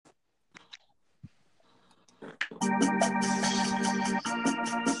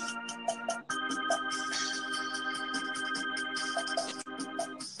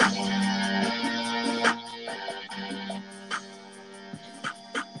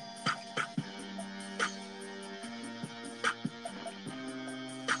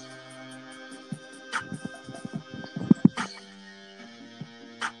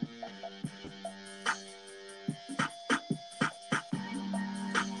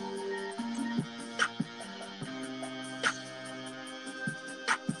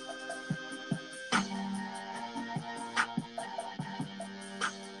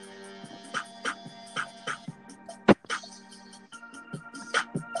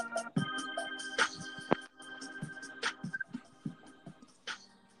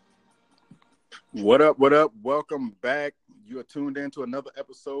What up? What up? Welcome back. You are tuned in to another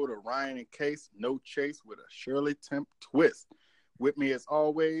episode of Ryan and Case, No Chase with a Shirley Temp twist. With me as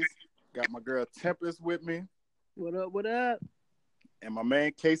always, got my girl Tempest with me. What up? What up? And my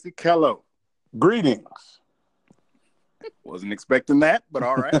man Casey Kello. Greetings. Wasn't expecting that, but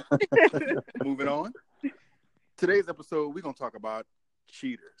all right. Moving on. Today's episode, we're going to talk about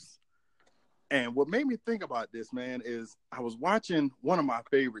cheaters. And what made me think about this, man, is I was watching one of my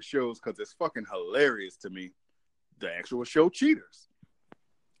favorite shows because it's fucking hilarious to me, the actual show Cheaters.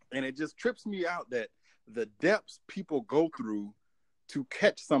 And it just trips me out that the depths people go through to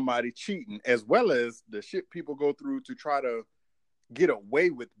catch somebody cheating, as well as the shit people go through to try to get away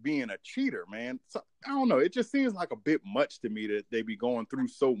with being a cheater, man. So, I don't know. It just seems like a bit much to me that they be going through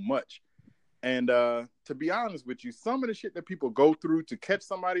so much. And to be honest with you, some of the shit that people go through to catch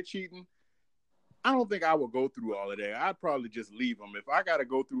somebody cheating, I don't think I would go through all of that. I'd probably just leave them. If I got to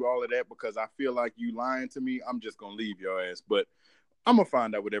go through all of that because I feel like you lying to me, I'm just going to leave your ass. But I'm going to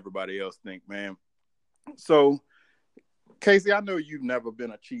find out what everybody else think, man. So, Casey, I know you've never been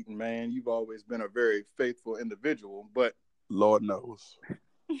a cheating man. You've always been a very faithful individual. But Lord knows.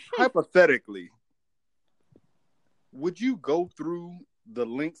 Hypothetically, would you go through the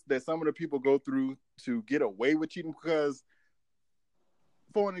lengths that some of the people go through to get away with cheating? Because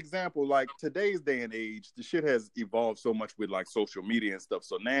for an example, like today's day and age, the shit has evolved so much with like social media and stuff.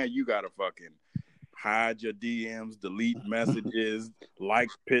 So now you gotta fucking hide your DMs, delete messages, like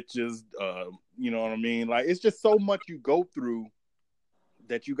pictures. You know what I mean? Like it's just so much you go through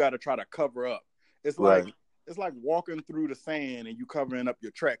that you gotta try to cover up. It's Right. like it's like walking through the sand and you covering up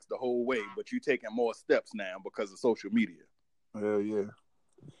your tracks the whole way, but you taking more steps now because of social media. Hell yeah.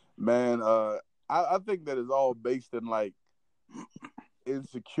 Man, I think that is all based in like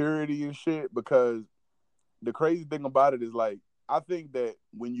insecurity and shit, because the crazy thing about it is like I think that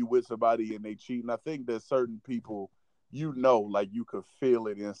when you with somebody and they cheating, I think that certain people, like you could feel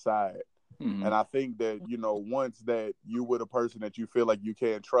it inside. Mm-hmm. And I think that, once that you with a person that you feel like you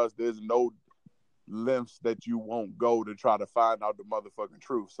can't trust, there's no lengths that you won't go to try to find out the motherfucking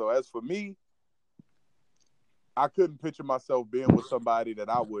truth. So as for me, I couldn't picture myself being with somebody that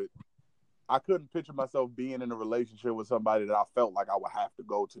I couldn't picture myself being in a relationship with somebody that I felt like I would have to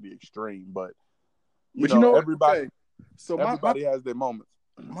go to the extreme. But everybody, okay. So everybody has their moments.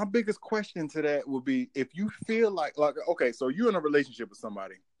 My biggest question to that would be, if you feel like, okay, so you're in a relationship with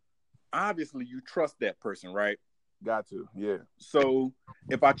somebody, obviously you trust that person, right? Got to, yeah. So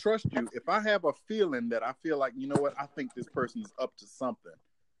if I trust you, if I have a feeling that I feel like, you know what, I think this person is up to something.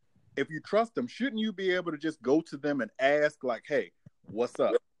 If you trust them, shouldn't you be able to just go to them and ask like, hey, what's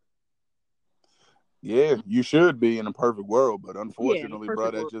up? Yeah, you should be in a perfect world, but unfortunately,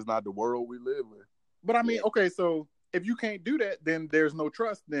 bro, that's world. just not the world we live in. But I mean, okay, so if you can't do that, then there's no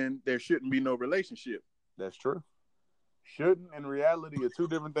trust, then there shouldn't be no relationship. That's true. Shouldn't and reality are two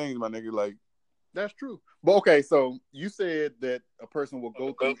different things, my nigga. Like, that's true. But okay, so you said that a person will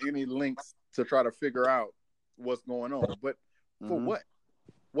go through any lengths to try to figure out what's going on. But for what?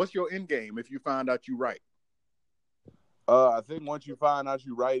 What's your end game if you find out you right? I think once you find out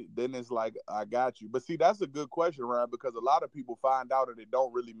you right, then it's like, I got you. But see, that's a good question, Ryan, because a lot of people find out and it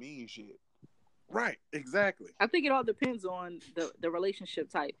don't really mean shit. Right, exactly. I think it all depends on the relationship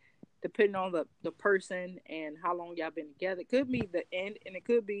type, depending on the person and how long y'all been together. It could be the end, and it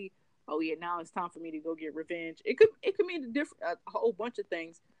could be, oh yeah, now it's time for me to go get revenge. It could mean a whole bunch of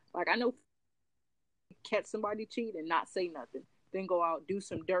things. Like I know, catch somebody cheat and not say nothing, then go out do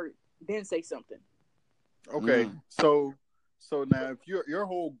some dirt, then say something. Okay, so now if your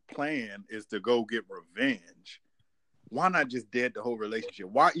whole plan is to go get revenge, why not just dead the whole relationship?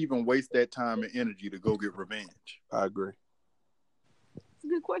 Why even waste that time and energy to go get revenge? I agree. It's a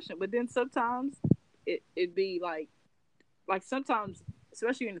good question, but then sometimes it'd be like sometimes,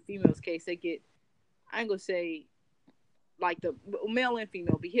 especially in the female's case, they get, I ain't gonna say like the male and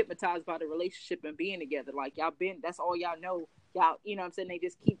female be hypnotized by the relationship and being together. Like y'all been, that's all y'all know. Y'all, you know what I'm saying? They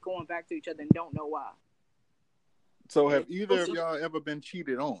just keep going back to each other and don't know why. So have either of y'all ever been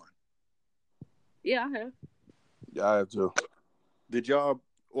cheated on? Yeah, I have. Yeah, I have too. Did y'all?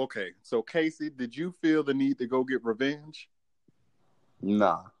 Okay, so Casey, did you feel the need to go get revenge?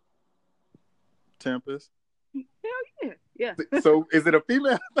 Nah. Tempest? Hell yeah. So is it a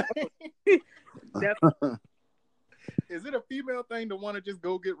female thing? Definitely. Is it a female thing to want to just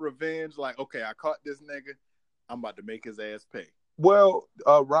go get revenge? Like, okay, I caught this nigga, I'm about to make his ass pay. Well,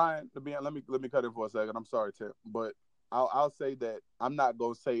 Ryan, let me cut it for a second. I'm sorry, Tim, but I'll say that I'm not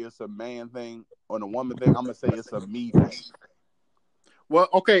gonna say it's a man thing or a woman thing. I'm gonna say it's a me thing. Well,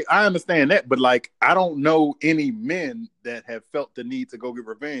 okay, I understand that, but like, I don't know any men that have felt the need to go get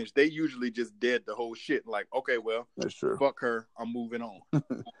revenge. They usually just dead the whole shit. Like, okay, well, that's true. Fuck her, I'm moving on.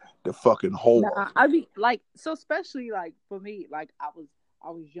 The fucking whole. I be like, so especially like for me, like I was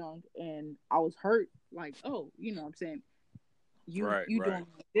young and I was hurt. Like, oh, you know what I'm saying? You doing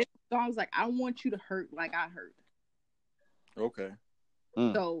this. So I was like, I want you to hurt like I hurt. Okay.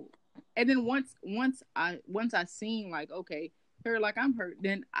 So, and then once I seen like, okay, her like I'm hurt,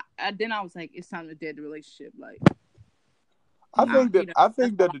 then I was like, it's time to dead the relationship. Like, I think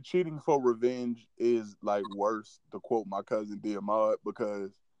that the cheating for revenge is like worse, to quote my cousin Diamond, because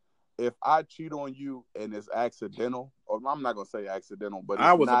if I cheat on you and it's accidental, or I'm not gonna say accidental, but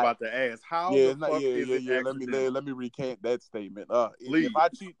I was about to ask how the fuck is it accidental? Let me recant that statement. Please.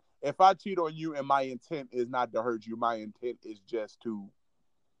 If I cheat on you and my intent is not to hurt you, my intent is just to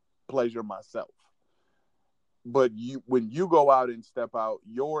pleasure myself. But when you go out and step out,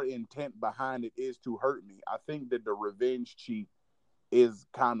 your intent behind it is to hurt me. I think that the revenge cheat is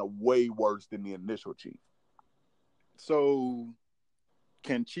kind of way worse than the initial cheat. So,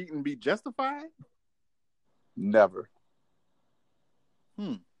 can cheating be justified? Never.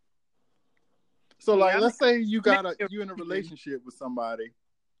 So, like, let's say you in a relationship with somebody,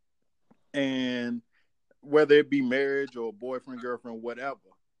 and whether it be marriage or boyfriend, girlfriend, whatever,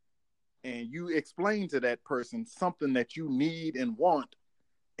 and you explain to that person something that you need and want,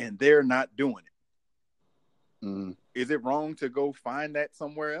 and they're not doing it. Mm-hmm. Is it wrong to go find that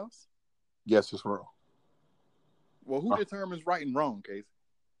somewhere else? Yes, it's wrong. Well, who determines right and wrong, Casey?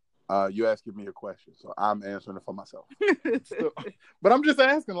 You asking me a question, so I'm answering it for myself. But I'm just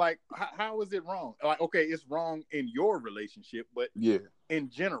asking, like, how is it wrong? Like, okay, it's wrong in your relationship, but yeah, in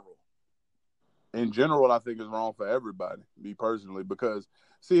general. In general, I think it's wrong for everybody, me personally, because,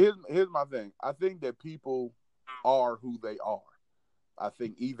 see, here's my thing. I think that people are who they are. I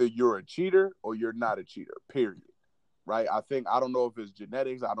think either you're a cheater or you're not a cheater, period. Right? I don't know if it's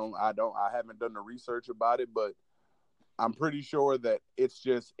genetics. I haven't done the research about it, but I'm pretty sure that it's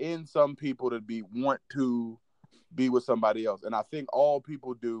just in some people to want to be with somebody else. And I think all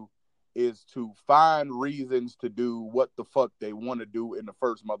people do is to find reasons to do what the fuck they want to do in the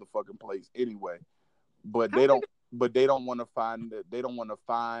first motherfucking place anyway. But they don't want to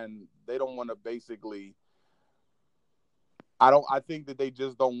basically, I think that they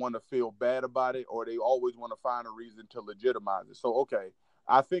just don't want to feel bad about it, or they always want to find a reason to legitimize it. So, okay,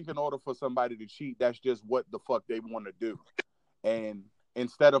 I think in order for somebody to cheat, that's just what the fuck they want to do. And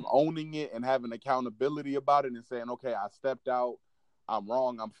instead of owning it and having accountability about it and saying, okay, I stepped out, I'm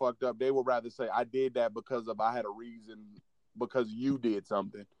wrong, I'm fucked up, they would rather say, I did that because I had a reason, because you did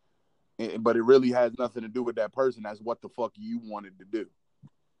something. But it really has nothing to do with that person. That's what the fuck you wanted to do.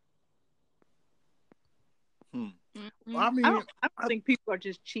 I mean, I don't think people are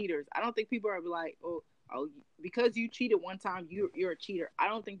just cheaters. I don't think people are like, oh, because you cheated one time, you're a cheater. I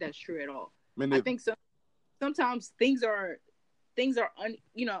don't think that's true at all. I think sometimes things aren't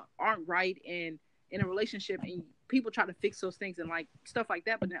right in a relationship, and people try to fix those things and like stuff like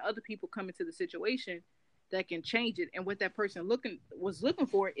that. But then other people come into the situation that can change it, and what that person was looking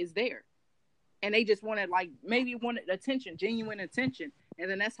for is there, and they just wanted attention, genuine attention,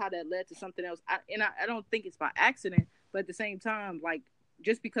 and then that's how that led to something else. I don't think it's by accident, but at the same time, like,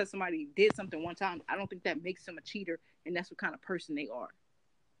 just because somebody did something one time, I don't think that makes them a cheater, and that's what kind of person they are.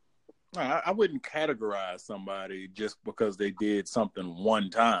 I wouldn't categorize somebody just because they did something one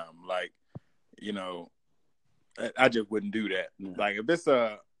time. Like, I just wouldn't do that. Yeah. Like, if it's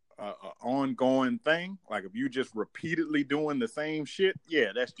a ongoing thing, like if you just repeatedly doing the same shit, yeah,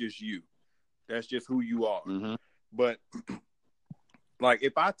 that's just you. That's just who you are. Mm-hmm. But like,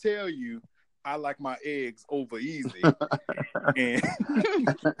 if I tell you I like my eggs over easy,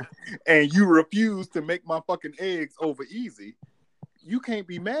 and you refuse to make my fucking eggs over easy, you can't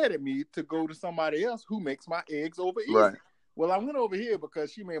be mad at me to go to somebody else who makes my eggs over easy. Right. Well, I went over here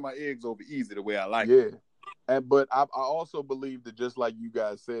because she made my eggs over easy the way I like it. But I also believe that, just like you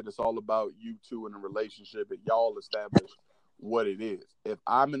guys said, it's all about you two in a relationship, and y'all establish what it is. If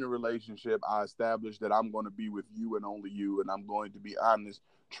I'm in a relationship, I establish that I'm going to be with you and only you, and I'm going to be honest,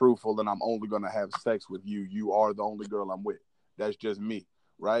 truthful, and I'm only going to have sex with you. You are the only girl I'm with. That's just me,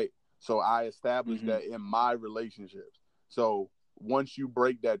 right? So I established that in my relationships. So once you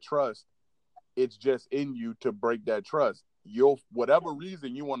break that trust, it's just in you to break that trust. Whatever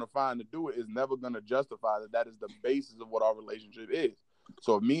reason you want to find to do it is never going to justify that. That is the basis of what our relationship is.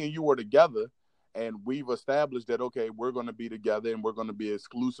 So if me and you were together and we've established that, okay, we're going to be together and we're going to be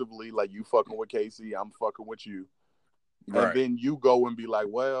exclusively, like, you fucking with Casey, I'm fucking with you. Right. And then you go and be like,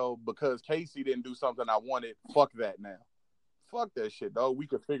 well, because Casey didn't do something I wanted, fuck that now. Fuck that shit, dog. We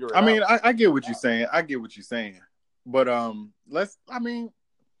could figure it out. I mean, I get what you're saying. But I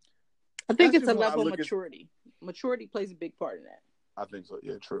think it's a level of maturity. Maturity plays a big part in that. I think so.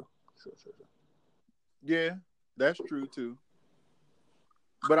 Yeah, true. Sure. Yeah, that's true too.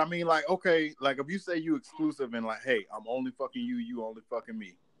 But I mean, like, okay, like if you say you exclusive and like, hey, I'm only fucking you, you only fucking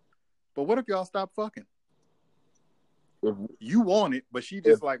me. But what if y'all stop fucking? If you want it, but she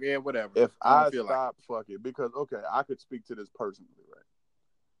just like, yeah, whatever. If I stop fucking, because, okay, I could speak to this personally, right?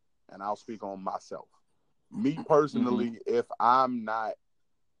 And I'll speak on myself. Me personally, if I'm not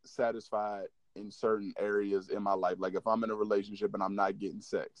satisfied in certain areas in my life, like if I'm in a relationship and I'm not getting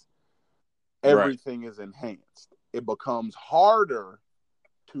sex, everything is enhanced. It becomes harder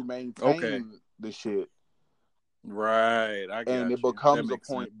to maintain the shit. Right. And it becomes a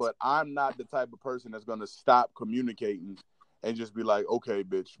point, but I'm not the type of person that's going to stop communicating and just be like, okay,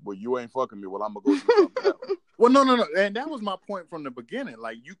 bitch, well, you ain't fucking me. Well, I'm going to go do something else. Well, no. And that was my point from the beginning.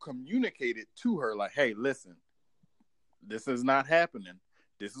 Like, you communicated to her, like, hey, listen, this is not happening.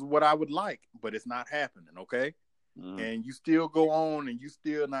 This is what I would like, but it's not happening, okay? And you still go on and you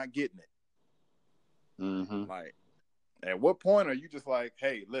still not getting it. Like, at what point are you just like,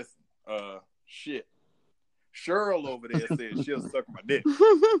 hey, listen, shit. Cheryl over there said she'll suck my dick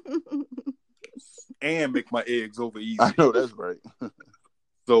and make my eggs over easy. I know that's right.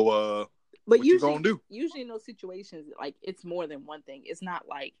 So, but what usually, you gonna do? Usually in those situations, like, it's more than one thing. It's not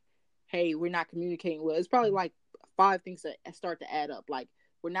like, hey, we're not communicating well. It's probably like 5 things that start to add up. Like,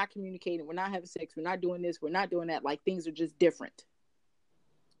 we're not communicating, we're not having sex, we're not doing this, we're not doing that. Like, things are just different.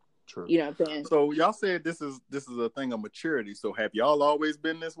 True. You know what I'm saying? So y'all said this is a thing of maturity. So have y'all always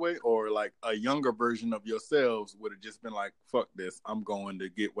been this way, or like a younger version of yourselves would have just been like, "Fuck this, I'm going to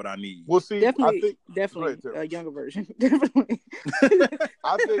get what I need." Well, see, definitely a younger version. Definitely.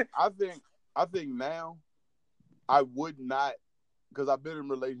 I think now I would not, because I've been in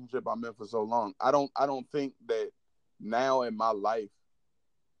a relationship I'm in for so long. I don't think that now in my life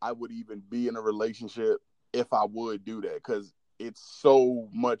I would even be in a relationship if I would do that, because it's so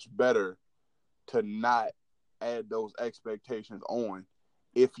much better to not add those expectations on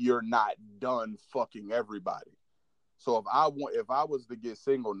if you're not done fucking everybody. So if I was to get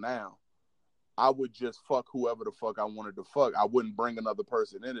single now, I would just fuck whoever the fuck I wanted to fuck. I wouldn't bring another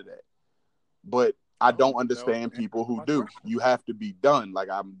person into that. But I don't understand people who do. You have to be done. Like,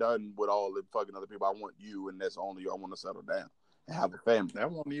 I'm done with all the fucking other people. I want you, and that's only you. I want to settle down and have a family.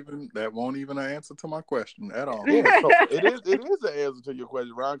 That won't even an answer to my question at all. Yeah, so it is an answer to your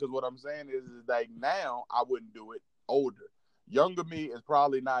question, Ryan, because what I'm saying is like, now I wouldn't do it. Older. Younger me is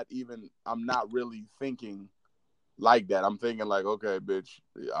probably not even, I'm not really thinking like that. I'm thinking like, okay, bitch,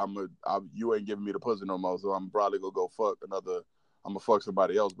 you ain't giving me the pussy no more, so I'm probably gonna go fuck I'm gonna fuck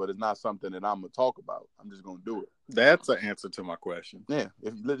somebody else, but it's not something that I'm gonna talk about. I'm just gonna do it. That's an answer to my question. Yeah,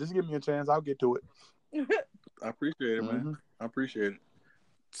 just give me a chance, I'll get to it. I appreciate it, man. I appreciate it.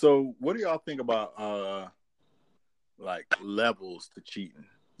 So, what do y'all think about like levels to cheating?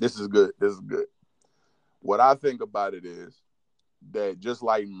 This is good. What I think about it is that just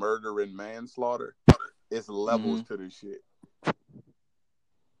like murder and manslaughter, it's levels to this shit.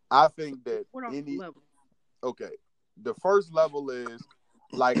 I think that okay, the first level is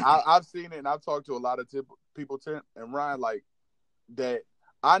like I've seen it, and I've talked to a lot of people, Tim and Ryan, like that.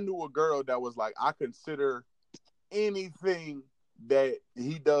 I knew a girl that was like, I consider anything that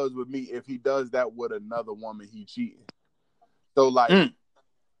he does with me, if he does that with another woman, he cheating. So like,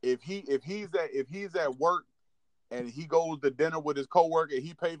 if he's at work and he goes to dinner with his coworker and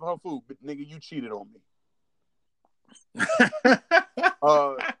he paid for her food, but nigga, you cheated on me.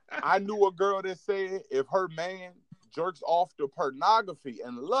 I knew a girl that said if her man jerks off to pornography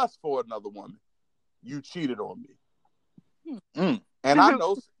and lust for another woman, you cheated on me. And I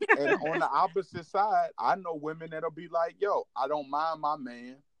know, and on the opposite side, I know women that'll be like, yo, I don't mind my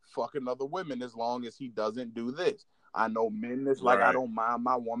man fucking other women as long as he doesn't do this. I know men that's like, Right. I don't mind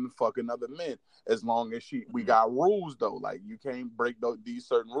my woman fucking other men as long as we got rules though. Like you can't break these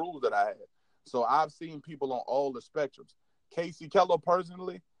certain rules that I have. So I've seen people on all the spectrums. Casey Keller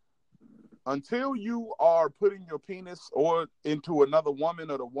personally, until you are putting your penis or into another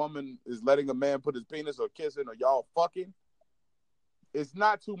woman, or the woman is letting a man put his penis or kissing, or y'all fucking, it's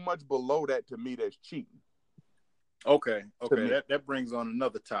not too much below that to me that's cheating. Okay. That brings on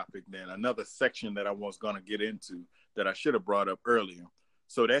another topic then, another section that I was going to get into that I should have brought up earlier.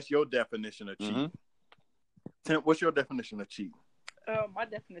 So that's your definition of cheating. Mm-hmm. Tim, what's your definition of cheating? My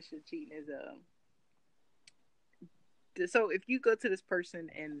definition of cheating is so if you go to this person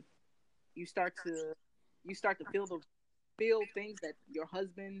and you start to feel things that your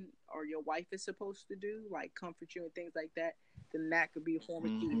husband or your wife is supposed to do, like comfort you and things like that, then that could be a form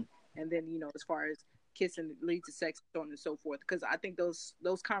of cheating. And then, you know, as far as kissing lead to sex, so on and so forth, because I think those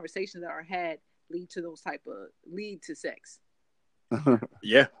conversations that are had lead to sex.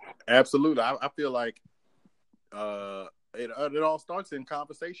 Yeah, absolutely. I feel like it all starts in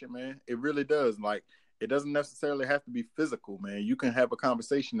conversation, man. It really does. Like, it doesn't necessarily have to be physical, man. You can have a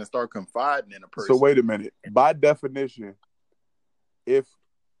conversation and start confiding in a person. So wait a minute. By definition, if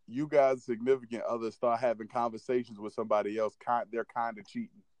you guys' significant others start having conversations with somebody else, they're kind of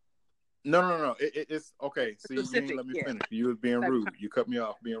cheating. No. It's okay. See, you didn't let me finish. You was being rude. You cut me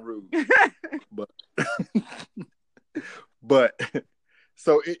off being rude. But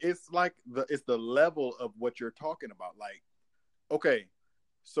so it's like it's the level of what you're talking about. Like, okay,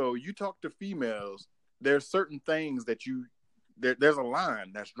 so you talk to females. There's certain things that there's a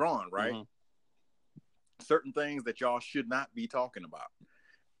line that's drawn, right? Mm-hmm. Certain things that y'all should not be talking about.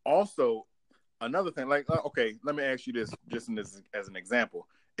 Also, another thing, like, okay, let me ask you this, just as an example.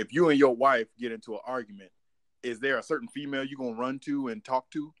 If you and your wife get into an argument, is there a certain female you're going to run to and talk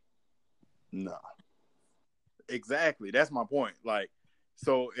to? No. Exactly. That's my point. Like,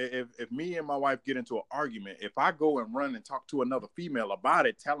 so if me and my wife get into an argument, if I go and run and talk to another female about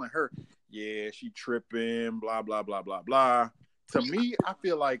it, telling her, yeah, she tripping, blah, blah, blah, blah, blah. To me, I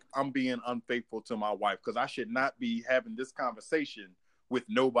feel like I'm being unfaithful to my wife because I should not be having this conversation with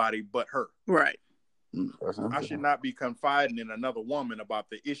nobody but her. Right. I should not be confiding in another woman about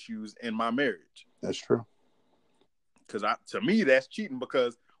the issues in my marriage. That's true. Because to me, that's cheating.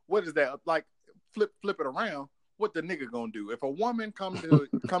 Because what is that? Like, flip it around. What the nigga gonna do if a woman come to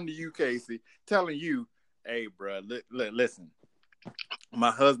you, Casey, telling you, "Hey, bro, listen,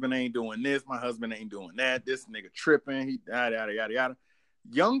 my husband ain't doing this, my husband ain't doing that. This nigga tripping. He yada yada yada yada."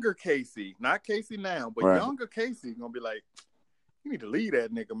 Younger Casey, not Casey now, but right. Younger Casey gonna be like, "You need to leave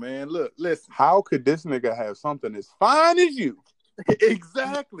that nigga, man. Look, listen. How could this nigga have something as fine as you?"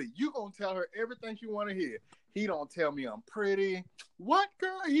 Exactly. You gonna tell her everything she want to hear. He don't tell me I'm pretty. What,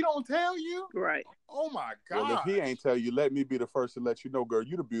 girl? He don't tell you? Right. Oh, my God. Well, if he ain't tell you, let me be the first to let you know, girl,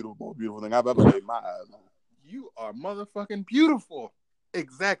 you the most beautiful thing I've ever laid my eyes on. You are motherfucking beautiful.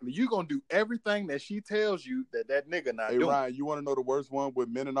 Exactly. You going to do everything that she tells you that nigga not doing. Hey, Ryan, you want to know the worst one with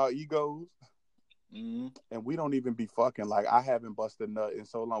men and our egos? Mm-hmm. And we don't even be fucking. Like, I haven't busted a nut in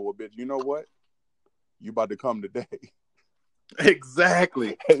so long. Well, bitch, you know what? You about to come today.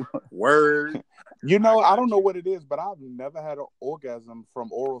 Exactly. Word. You know, I don't know what it is, but I've never had an orgasm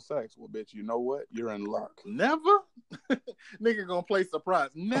from oral sex. Well, bitch, you know what? You're in luck. Never? Nigga gonna play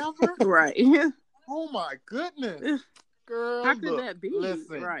surprise. Never? Right. Oh, my goodness. Girl, how could that be?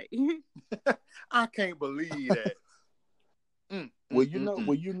 Listen. Right. I can't believe that. Well, you know,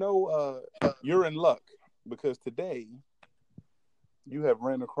 you're in luck because today you have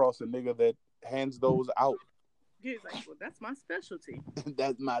ran across a nigga that hands those out. He's like, well, that's my specialty.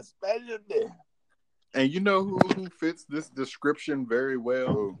 That's my specialty. And you know who fits this description very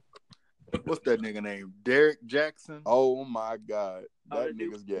well? What's that nigga name? Derek Jackson? Oh, my God. That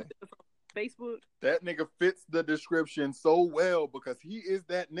nigga's gay. Facebook? That nigga fits the description so well because he is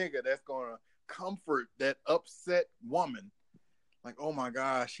that nigga that's going to comfort that upset woman. Like, oh, my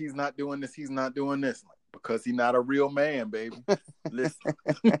gosh, he's not doing this. He's not doing this. Like, because he's not a real man, baby. Listen,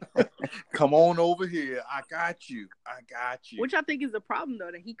 come on over here. I got you. Which I think is the problem,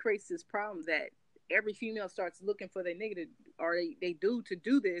 though, that he creates this problem that every female starts looking for their nigga they do to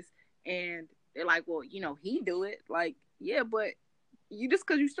do this. And they're like, well, you know, he do it. Like, yeah, but you just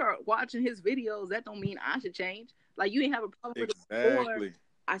because you start watching his videos, that don't mean I should change. Like, you didn't have a problem with it before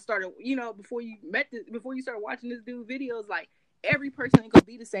I started, you know, before you started watching this dude videos, like, every person ain't gonna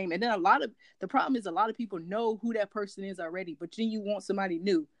be the same. And then the problem is a lot of people know who that person is already, but then you want somebody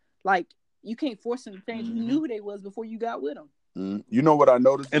new. Like, you can't force them to change. You knew who they was before you got with them. You know what I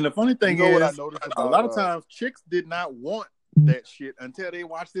noticed? And the funny thing is, a lot of times chicks did not want that shit until they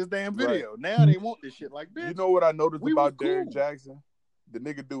watch this damn video. Right. Now they want this shit like, bitch. You know what I noticed about Derek Jackson? The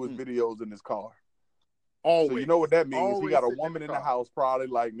nigga do his videos in his car. Always. So you know what that means? Always. He got a woman in the house probably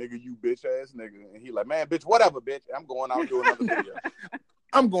like, nigga, you bitch ass nigga. And he like, man, bitch, whatever, bitch. I'm going out doing another video.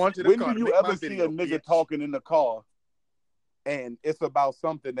 I'm going to the car. When do you ever see a nigga talking in the car and it's about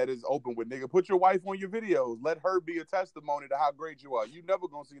something that is open with, nigga? Put your wife on your videos. Let her be a testimony to how great you are. You never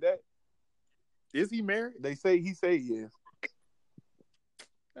gonna see that. Is he married? He say he is.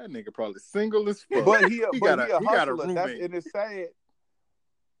 That nigga probably single as fuck. But he got a roommate. And it's sad.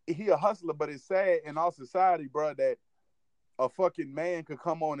 He a hustler, but it's sad in our society, bro, that a fucking man could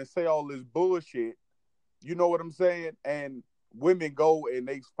come on and say all this bullshit. You know what I'm saying? And women go and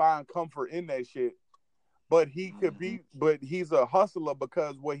they find comfort in that shit. But he could be, but he's a hustler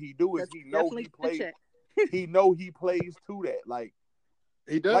because what he do is he know he plays to that. Like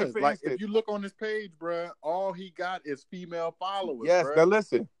he does. Like if you look on his page, bro, all he got is female followers. Yes, bruh. Now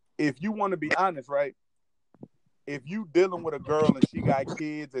listen, if you want to be honest, right? If you dealing with a girl and she got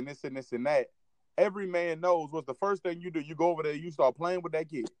kids and this and this and that, every man knows what's the first thing you do. You go over there, you start playing with that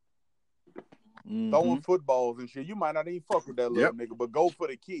kid. Throwing footballs and shit. You might not even fuck with that little nigga, but go for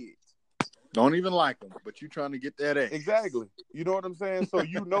the kids. Don't even like them, but you trying to get that ass. Exactly. You know what I'm saying? So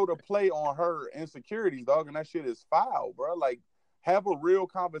you know to play on her insecurities, dog, and that shit is foul, bro. Like, have a real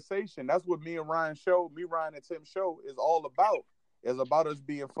conversation. That's what Ryan and Tim show is all about. It's about us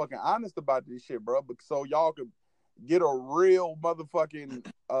being fucking honest about this shit, bro. So y'all can get a real motherfucking,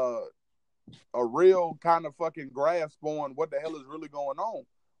 a real kind of fucking grasp on what the hell is really going on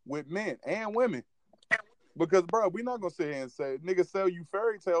with men and women. Because, bro, we're not going to sit here and say, niggas sell you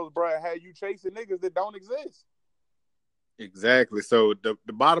fairy tales, bro, and have you chasing niggas that don't exist. Exactly. So the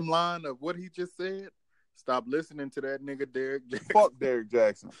bottom line of what he just said, stop listening to that nigga Derek Jackson. Fuck Derek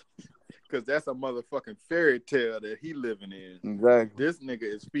Jackson. Because that's a motherfucking fairy tale that he living in. Exactly. This nigga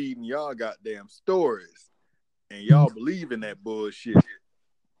is feeding y'all goddamn stories. And y'all believe in that bullshit.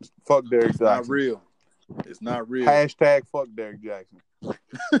 Fuck Derek Jackson. It's not real. It's not real. Hashtag fuck Derek Jackson.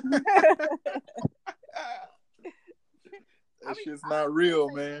 That shit's not real,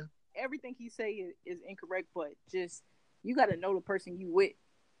 man. Everything he say is incorrect, but just you got to know the person you with.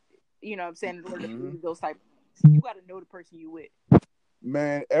 You know what I'm saying? In order to do those type of things. You got to know the person you with.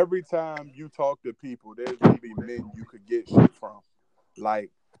 Man, every time you talk to people, there's going to be men you could get shit from.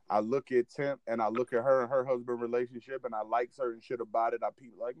 Like, I look at Tim and I look at her and her husband relationship and I like certain shit about it.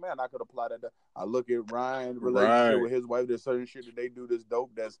 People like, man, I could apply that. I look at Ryan's relationship with his wife. There's certain shit that they do that's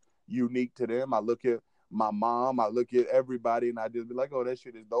dope, that's unique to them. I look at my mom, I look at everybody and I just be like, oh, that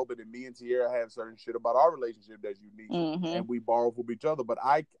shit is dope. And then me and Tierra have certain shit about our relationship that's unique and we borrow from each other. But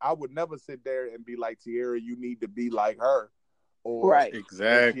I would never sit there and be like, Tierra, you need to be like her. Or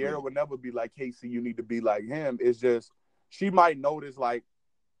exactly. Tierra would never be like, Casey, you need to be like him. It's just, she might notice like,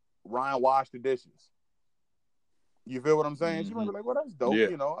 Ryan washed the dishes. You feel what I'm saying? She might be like, well, that's dope. Yeah.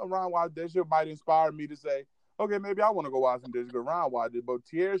 You know, Ryan washed the dishes might inspire me to say, okay, maybe I want to go wash some dishes, but Ryan washed it. But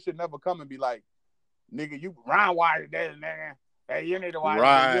Tierra should never come and be like, nigga, you Ryan washed the dishes, nigga. Hey, you need to wash it. You know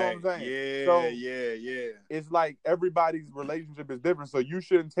what I'm saying? Yeah. It's like everybody's relationship is different. So you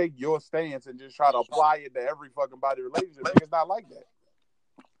shouldn't take your stance and just try to apply it to every fucking body relationship. It's not like that.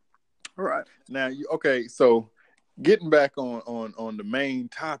 All right. Now, so getting back on the main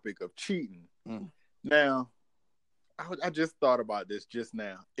topic of cheating. Now, I just thought about this just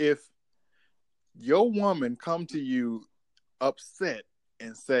now. If your woman come to you upset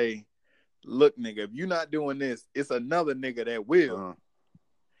and say, look, nigga, if you're not doing this, it's another nigga that will.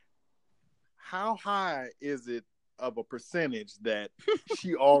 How high is it of a percentage that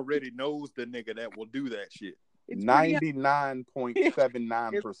she already knows the nigga that will do that shit?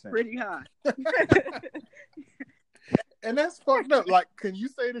 99.79%. It's pretty high. And that's fucked up. Like, can you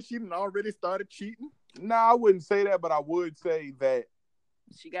say that she done already started cheating? No, I wouldn't say that, but I would say that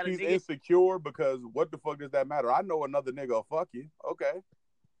she's insecure because what the fuck does that matter? I know another nigga will fuck you. Okay.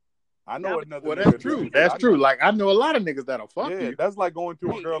 I know another nigga. That's true. That's true. Like, I know a lot of niggas that'll fuck you. That's like going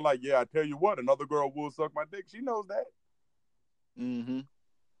to a girl like, yeah, I tell you what, another girl will suck my dick. She knows that.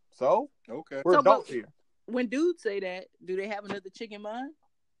 So? Okay. We're adults here. When dudes say that, do they have another chick in mind?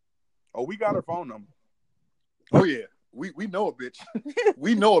 Oh, we got her phone number. Oh, yeah. We know a bitch.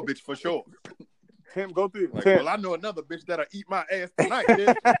 We know a bitch for sure. Tim, go through. Like, well, I know another bitch that'll eat my ass tonight,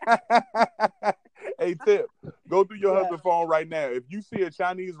 bitch. Hey, Tim, go through your husband's phone right now. If you see a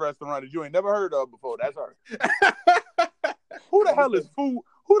Chinese restaurant that you ain't never heard of before, that's her. Who the hell is Fu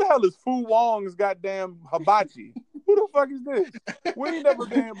Wong's goddamn hibachi? Who the fuck is this? We ain't never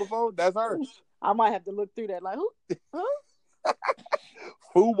been here before. That's her. I might have to look through that. Like, who?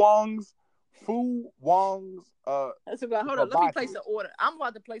 Fu Wong's Fu Wong's That's about. Hold on, let me place an order. I'm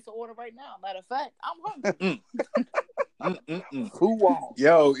about to place an order right now. Matter of fact, I'm hungry. Fu Wong.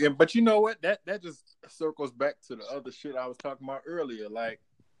 Yo, but you know what? That just circles back to the other shit I was talking about earlier. Like,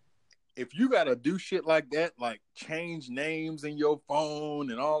 if you gotta do shit like that, like change names in your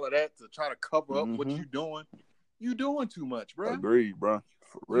phone and all of that to try to cover up what you doing too much, bro. Agreed, bro.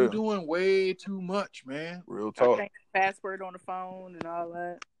 For real. You're doing way too much, man. Real talk. Change the password on the phone and all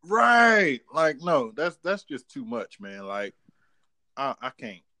that. Right. Like, no, that's just too much, man. Like, I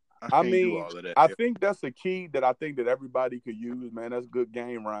can't. I mean, do all of that. I think that's a key that I think that everybody could use, man. That's good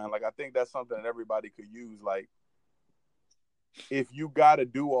game, Ryan. Like, I think that's something that everybody could use. Like, if you gotta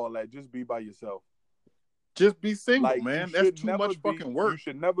do all that, just be by yourself. Just be single, like, man. That's too much fucking work. You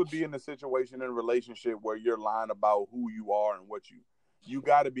should never be in a situation in a relationship where you're lying about who you are and what you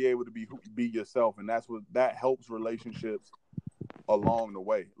got to be able to be yourself, and that helps relationships along the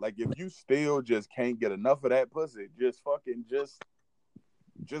way. Like, if you still just can't get enough of that pussy, just go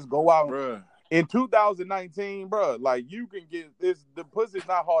out. Bruh. In 2019, bro, like, you can get this. The pussy's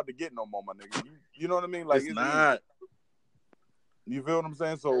not hard to get no more, my nigga. You know what I mean? Like, it's not. Easy. You feel what I'm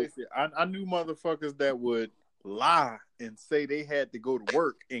saying? So I knew motherfuckers that would lie and say they had to go to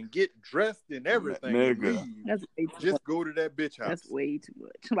work and get dressed and everything. Nigga. That's way too just much. Go to that bitch house. That's way too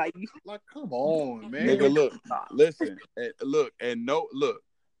much. Like, come on, man. Nigga, look, listen, and know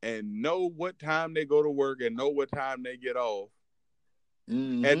what time they go to work and know what time they get off.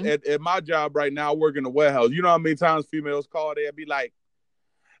 Mm-hmm. At my job right now, I work in the warehouse. You know how many times females call there and be like,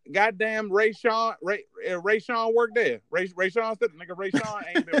 "Goddamn, Ray Sean worked there. Ray Sean said, nigga, Ray Sean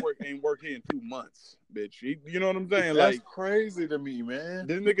ain't worked here in 2 months, bitch. You know what I'm saying? That's like, crazy to me, man.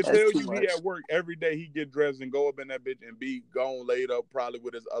 This nigga That's tell too you much. he at work every day. He get dressed and go up in that bitch and be gone laid up, probably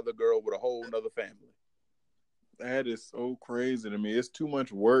with his other girl with a whole nother family. That is so crazy to me. It's too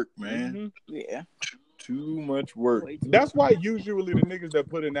much work, man. Mm-hmm. Yeah. Too much work. That's why usually the niggas that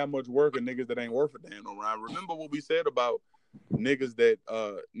put in that much work are niggas that ain't worth a damn no Ryan. Remember what we said about niggas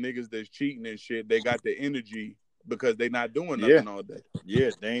that's cheating and shit? They got the energy because they not doing nothing all day. Yeah,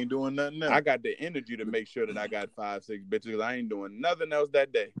 they ain't doing nothing else. I got the energy to make sure that I got 5, 6 bitches because I ain't doing nothing else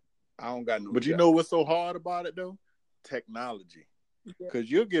that day. I don't got no. But you know what's so hard about it though? Technology. Because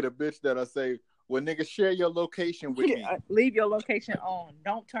you'll get a bitch that'll say, "Well, nigga, share your location with me. Leave your location on.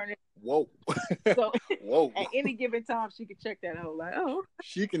 Don't turn it." Whoa. So whoa. At any given time, she can check that out. Like, oh,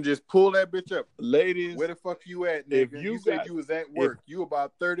 she can just pull that bitch up. Ladies, where the fuck you at, nigga? If you said you was at work. You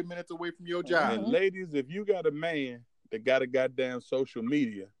about 30 minutes away from your job. And ladies, if you got a man that got a goddamn social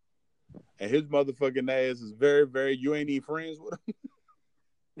media and his motherfucking ass is very, very, you ain't even friends with him.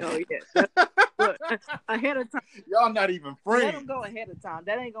 Oh yeah. Look, ahead of time. Y'all not even friends. Let them go ahead of time.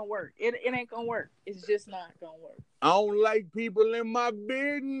 That ain't gonna work. It ain't gonna work. It's just not gonna work. I don't like people in my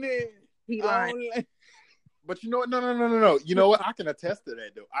business. He lying. But you know what? No. You know what? I can attest to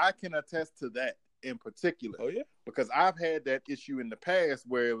that though. I can attest to that in particular. Oh yeah. Because I've had that issue in the past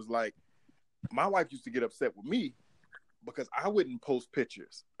where it was like my wife used to get upset with me because I wouldn't post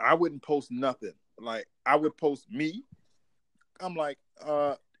pictures. I wouldn't post nothing. Like I would post me. I'm like,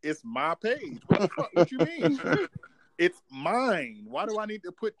 it's my page. What the fuck? What you mean? It's mine. Why do I need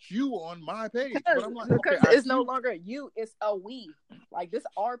to put you on my page? But I'm like, because okay, it's no longer you, it's a we. Like this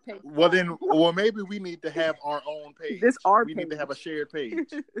our page. Well, maybe we need to have our own page. We need to have a shared page.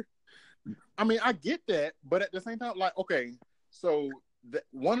 I mean, I get that, but at the same time, like, okay, so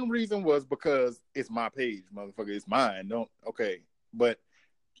one reason was because it's my page, motherfucker. It's mine. But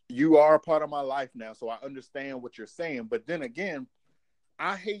you are a part of my life now, so I understand what you're saying. But then again,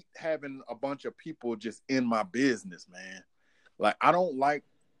 I hate having a bunch of people just in my business, man. Like, I don't like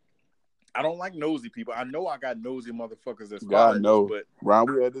nosy people. I know I got nosy motherfuckers as followers, but Ron,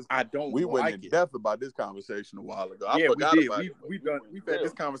 we went in depth about this conversation a while ago. We did. We've had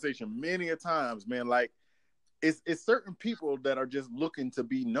this conversation many a times, man. Like, it's certain people that are just looking to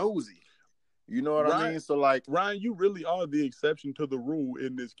be nosy. You know what I mean? So, like, Ryan, you really are the exception to the rule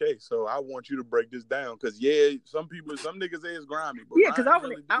in this case. So I want you to break this down because some niggas say it's grimy. But because I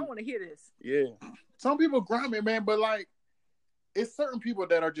want to hear this. Yeah, some people grimy, man, but like, it's certain people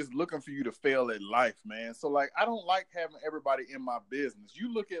that are just looking for you to fail at life, man. So like, I don't like having everybody in my business.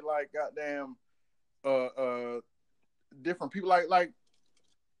 You look at like goddamn, different people like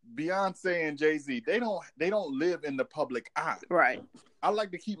Beyonce and Jay-Z. They don't live in the public eye. Right. I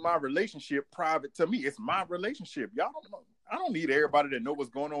like to keep my relationship private to me. It's my relationship. Y'all don't know. I don't need everybody to know what's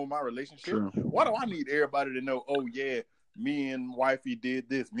going on with my relationship. True. Why do I need everybody to know, oh yeah, me and wifey did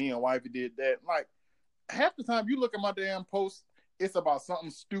this, me and wifey did that? Like, half the time you look at my damn posts, it's about something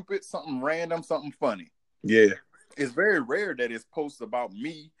stupid, something random, something funny. Yeah. it's very rare that it's posts about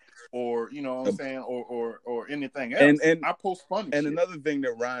me or you know what I'm saying or anything else. And I post funny and shit. another thing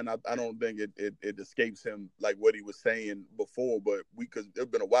that Ryan, I don't think it escapes him like what he was saying before, but because it's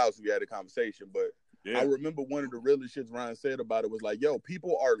been a while since we had a conversation, but I remember one of the realest shits Ryan said about it was like, yo,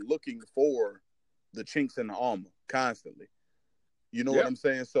 people are looking for the chinks in the armor constantly. You know what I'm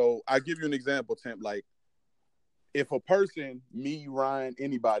saying? So I give you an example, Tim. Like, if a person, me, Ryan,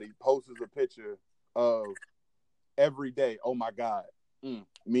 anybody, posts a picture of every day, oh my God,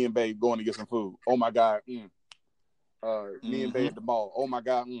 me and Babe going to get some food. Oh my God, me and Babe at the mall. Oh my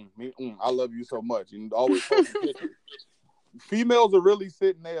God, I love you so much. And always posting pictures. Females are really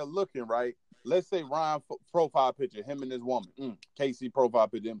sitting there looking, right? Let's say Ryan profile picture, him and his woman. Casey profile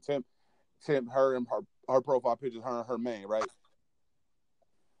picture, him, Tim, her and her profile picture, her and her man, right?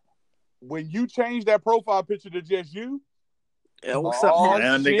 When you change that profile picture to just you,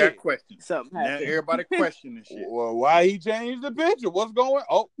 now they got questions. Something now happened. everybody questioning shit. Well, why he changed the picture? What's going?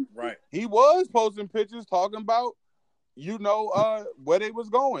 Oh, right. He was posting pictures talking about, where they was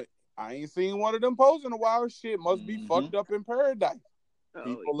going. I ain't seen one of them posts in a while. Shit must be fucked up in paradise.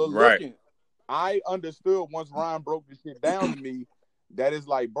 People are looking. I understood once Ryan broke this shit down to me that is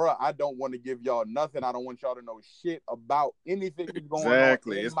like, bro, I don't want to give y'all nothing. I don't want y'all to know shit about anything that's going on.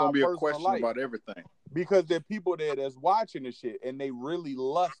 Exactly. It's going to be a question life. About everything. Because there are people there that's watching the shit and they really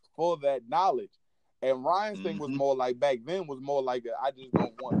lust for that knowledge. And Ryan's thing was more like, back then was more like, I just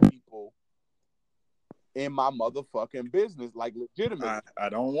don't want people in my motherfucking business, like legitimately. I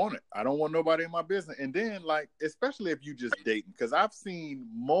don't want it. I don't want nobody in my business. And then, like, especially if you just dating, because I've seen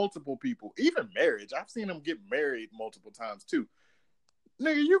multiple people, even marriage, I've seen them get married multiple times too.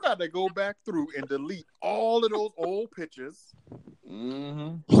 Nigga, you got to go back through and delete all of those old pictures.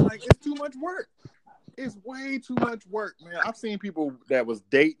 Like, it's too much work. It's way too much work, man. I've seen people that was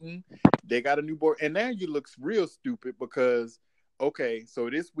dating, they got a new boy, and now you look real stupid because, okay, so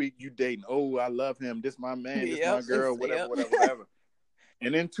this week you dating, oh, I love him, this my man, this my girl, whatever.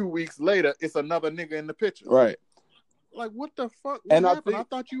 And then 2 weeks later, it's another nigga in the picture. Right. Like, what the fuck? What happened? I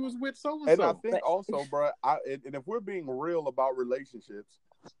thought you was with so-and-so. And I think also, bro, and if we're being real about relationships,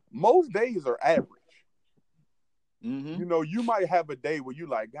 most days are average. You know, you might have a day where you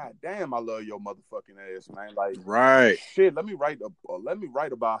like, God damn, I love your motherfucking ass, man. Like, right. Shit, let me write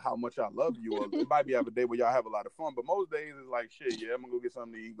about how much I love you. Or it might be have a day where y'all have a lot of fun, but most days it's like, shit, yeah, I'm gonna go get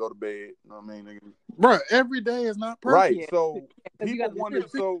something to eat, go to bed. You know what I mean? Bro, every day is not perfect. Right. So people wonder.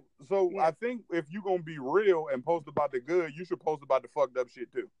 So I think if you're gonna be real and post about the good, you should post about the fucked up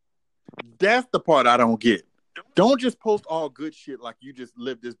shit too. That's the part I don't get. Don't just post all good shit like you just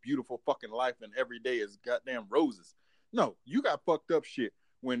live this beautiful fucking life and every day is goddamn roses. No, you got fucked up shit.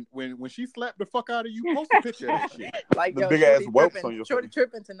 When she slapped the fuck out of you, post a picture of that shit. Like the big ass whelps on your Shorty face.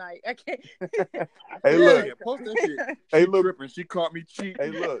 tripping tonight. I can't. Hey, look. Yeah, post that shit. Hey, look. Tripping. She caught me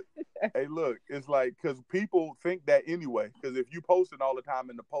cheating. Hey, look. It's like, because people think that anyway. Because if you posting all the time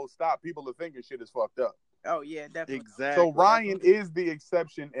and the post stop, people are thinking shit is fucked up. Oh, yeah, definitely. Exactly. So Ryan is the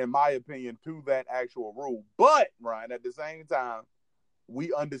exception, in my opinion, to that actual rule. But, Ryan, at the same time,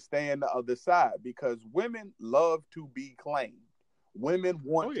 we understand the other side because women love to be claimed. Women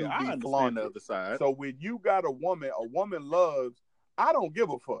want to be flaunted. The other side. So when you got a woman loves, I don't give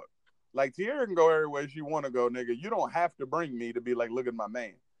a fuck. Like, Tierra can go everywhere she want to go, nigga. You don't have to bring me to be like, look at my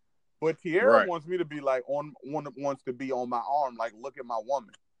man. But Tierra wants me to be like, wants to be on my arm, like, look at my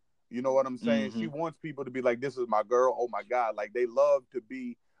woman. You know what I'm saying? She wants people to be like, this is my girl. Oh my God. Like, they love to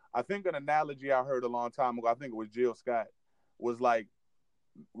be. I think an analogy I heard a long time ago, I think it was Jill Scott, was like,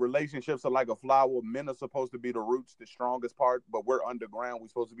 relationships are like a flower. Men are supposed to be the roots, the strongest part, but we're underground. We're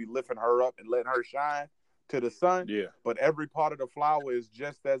supposed to be lifting her up and letting her shine to the sun. Yeah. But every part of the flower is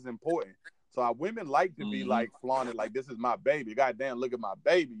just as important. So our women like to be like flaunted, like, this is my baby. Goddamn, look at my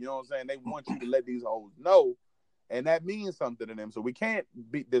baby. You know what I'm saying? They want you to let these hoes know. And that means something to them. So we can't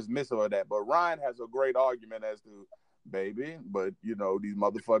be dismissive of that. But Ryan has a great argument as to, baby, but, you know, these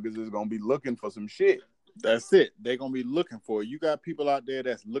motherfuckers is going to be looking for some shit. That's it. They're going to be looking for it. You got people out there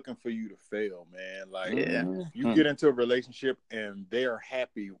that's looking for you to fail, man. Like, you get into a relationship and they're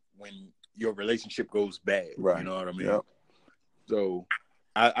happy when your relationship goes bad. Right. You know what I mean? Yep. So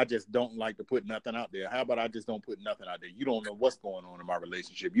I just don't like to put nothing out there. How about I just don't put nothing out there? You don't know what's going on in my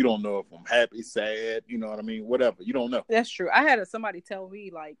relationship. You don't know if I'm happy, sad, you know what I mean? Whatever. You don't know. That's true. I had somebody tell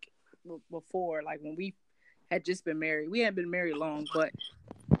me, like, before, like, when we had just been married. We hadn't been married long, but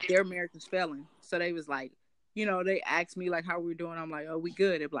their marriage was failing. So they was like, you know, they asked me, like, how we doing. I'm like, oh, we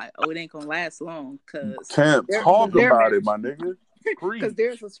good. They're like, oh, it ain't going to last long. Can't talk about it, my nigga. Because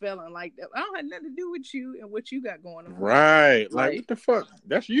theirs was failing. Like, I don't have nothing to do with you and what you got going on. Right. Like, what the fuck?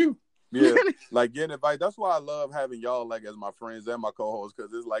 That's you. Yeah, like getting advice. That's why I love having y'all like as my friends and my co-hosts,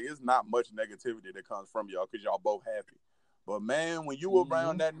 because it's like it's not much negativity that comes from y'all because y'all both happy. But man, when you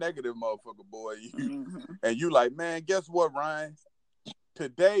around that negative motherfucker, boy, and you like, man, guess what, Ryan?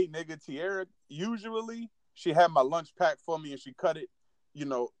 Today, nigga, Tierra, usually she had my lunch packed for me and she cut it,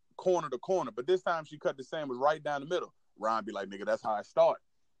 corner to corner. But this time she cut the sandwich right down the middle. Ryan be like, nigga, that's how I start.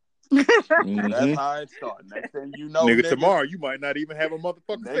 That's how it start. Next thing you know, nigga, tomorrow you might not even have a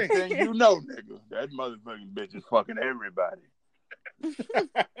motherfucking next thing you know, nigga, that motherfucking bitch is fucking everybody.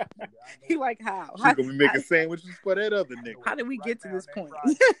 He like how? She gonna be making sandwiches for that other nigga. How did we get to this point?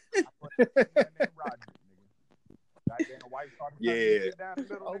 Yeah.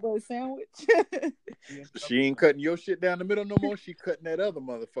 Over a sandwich. She ain't cutting your shit down the middle no more. She cutting that other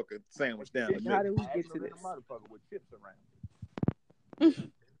motherfucker sandwich down the middle. How did we get to this?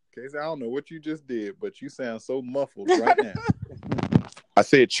 Okay, so I don't know what you just did, but you sound so muffled right now. I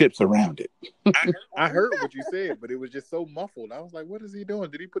said chips around it. I heard what you said, but it was just so muffled. I was like, what is he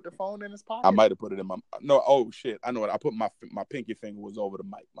doing? Did he put the phone in his pocket? I might have put it in my... No, oh, shit. I know what. I put my pinky finger was over the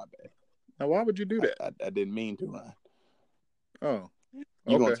mic. My bad. Now, why would you do that? I didn't mean to, Ryan. Oh.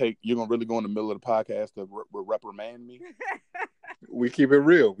 You're gonna really go in the middle of the podcast to reprimand me? We keep it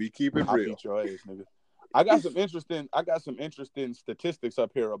real. I'll beat your ass, nigga. I got some interesting statistics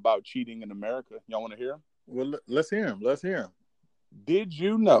up here about cheating in America. Y'all want to hear them? Well, let's hear them. Did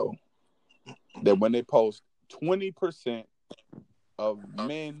you know that when they post 20% of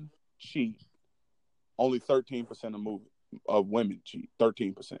men cheat, only 13% of women cheat?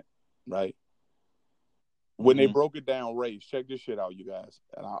 13%, right? When they broke it down, race, check this shit out, you guys.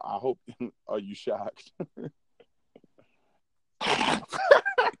 And I hope, are you shocked?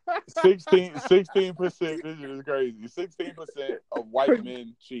 16%, this is crazy. 16% of white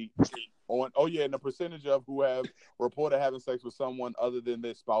men cheat on, and the percentage of who have reported having sex with someone other than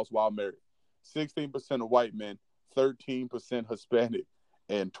their spouse while married. 16% of white men, 13% Hispanic,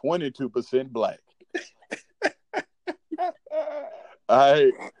 and 22% black.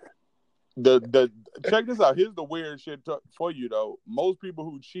 The check this out. Here's the weird shit for you though. Most people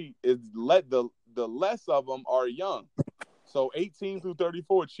who cheat is the less of them are young. So 18 through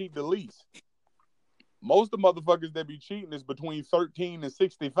 34 cheat the least. Most of the motherfuckers that be cheating is between 13 and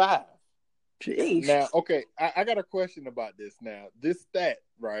 65. Jeez. Now, okay, I got a question about this now. This stat,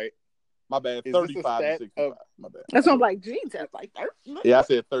 right? My bad. Is 35 and 65. My bad. That's what I'm like, geez, that's like 13. Yeah, I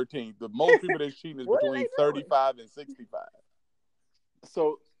said 13. The most people that's cheating is between 35 and 65.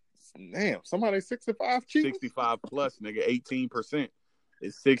 So, damn, somebody 65 cheating? 65 plus, nigga. 18%.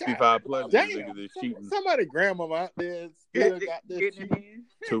 It's 65 plus niggas that's cheating. Somebody grandma out there still got this cheating.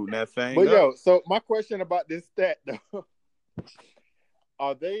 Tooting that thing But up. so my question about this stat though,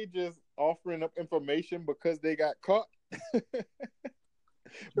 are they just offering up information because they got caught?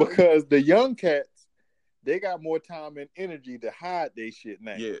 Because the young cats, they got more time and energy to hide their shit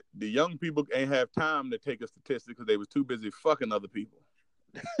now. Yeah, the young people ain't have time to take a statistic because they was too busy fucking other people.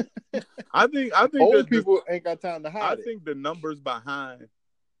 I think old people ain't got time to hide it. I think the numbers behind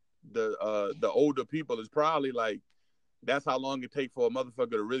the older people is probably like that's how long it take for a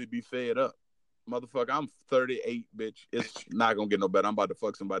motherfucker to really be fed up. Motherfucker, I'm 38, bitch. It's not gonna get no better. I'm about to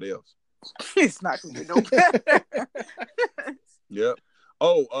fuck somebody else. It's not gonna get no better. Yep.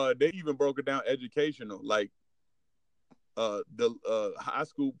 Oh, they even broke it down educational. Like the high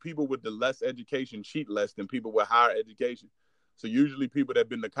school people with the less education cheat less than people with higher education. So usually people that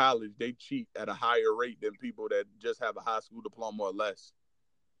been to college, they cheat at a higher rate than people that just have a high school diploma or less.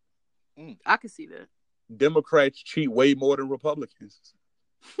 I can see that. Democrats cheat way more than Republicans.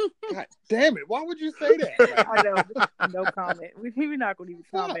 God damn it. Why would you say that? I know. No comment. We're not going to even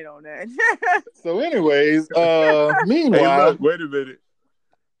comment on that. So anyways, meanwhile. Hey, look, wait a minute.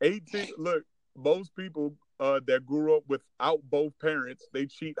 18, look, most people that grew up without both parents, they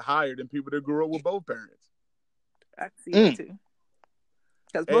cheat higher than people that grew up with both parents. I can see that too.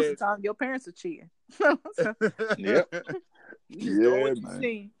 Because most of the time, your parents are cheating. Yep. Yeah,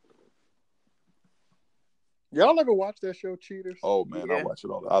 man. Y'all ever watch that show, Cheaters? Oh, man, yeah. I watch it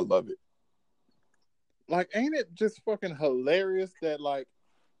all. I love it. Like, ain't it just fucking hilarious that, like,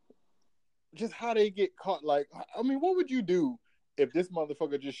 just how they get caught? Like, I mean, what would you do if this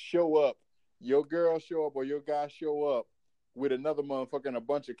motherfucker just show up, your girl show up or your guy show up with another motherfucker and a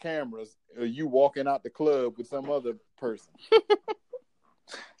bunch of cameras, or you walking out the club with some other person?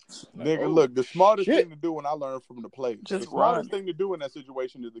 Nigga, look, the smartest thing to do when I learned from the play, the smartest thing to do in that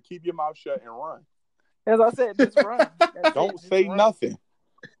situation is to keep your mouth shut and run. As I said, just run. Don't say nothing.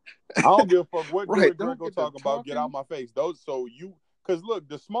 I don't give a fuck what Greg gonna talk about. Get out my face. So Because look,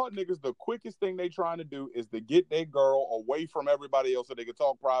 the smart niggas, the quickest thing they trying to do is to get their girl away from everybody else so they can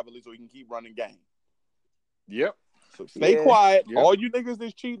talk privately so he can keep running game. Yep. So stay quiet. Yep. All you niggas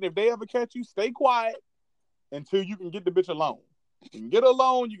that's cheating, if they ever catch you, stay quiet until you can get the bitch alone. You can get her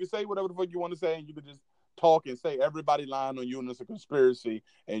alone, you can say whatever the fuck you want to say, and you can just talk and say everybody lying on you and it's a conspiracy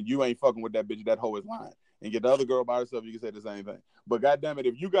and you ain't fucking with that bitch, that hoe is lying. And get the other girl by herself, you can say the same thing. But goddamn it,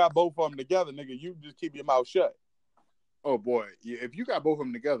 if you got both of them together, nigga, you just keep your mouth shut. Oh boy, if you got both of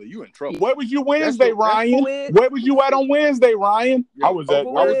them together, you in trouble. Where was you Wednesday, Ryan? Where was you at on Wednesday, Ryan? Yo, I was at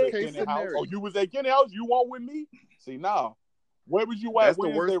case Kenny House. scenario. Oh, you was at Kenny House? You weren't with me? See, now, where was you at That's the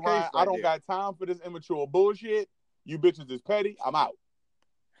Wednesday, worst Ryan? case I right don't there. got time for this immature bullshit. You bitches is petty. I'm out.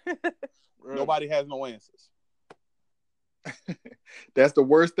 Nobody has no answers. That's the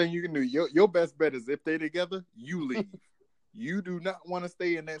worst thing you can do. Your best bet is if they together, you leave. You do not want to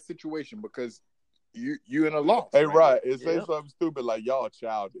stay in that situation because you in a loss. Hey, right. there. It say Yep. something stupid like y'all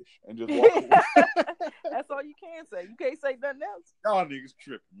childish and just walk away. That's all you can say. You can't say nothing else. Y'all niggas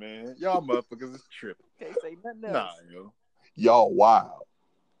tripping, man. Y'all motherfuckers is tripping. Can't say nothing Nah, else. yo. Y'all wild.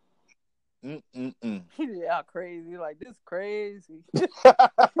 Y'all crazy. Like, this crazy.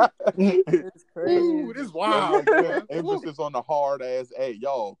 Ooh, This crazy. Ooh, this wild, man. emphasis on the hard ass. Hey,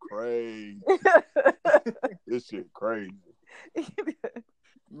 y'all crazy. This shit crazy.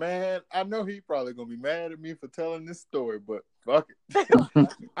 Man, I know he probably gonna be mad at me for telling this story, but fuck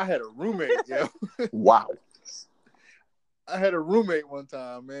it. I had a roommate, yo. Wow. I had a roommate one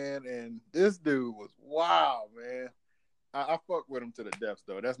time, man, and this dude was wild, man. I fuck with him to the depths,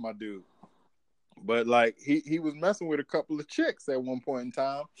 though. That's my dude. But like he was messing with a couple of chicks at one point in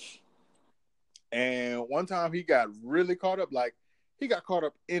time. And one time he got really caught up, like he got caught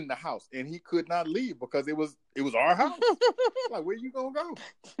up in the house and he could not leave because it was our house. Like, where you gonna go?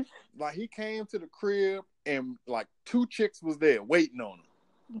 Like, he came to the crib and like 2 chicks was there waiting on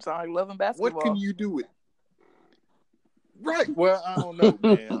him. Sound like loving basketball. What can you do with? Right. Well, I don't know,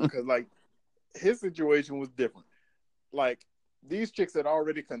 man, because like his situation was different. Like, these chicks had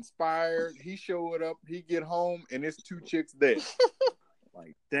already conspired. He showed up. He get home and it's 2 chicks there.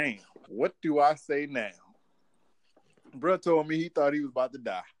 Like, damn, what do I say now? Bruh told me he thought he was about to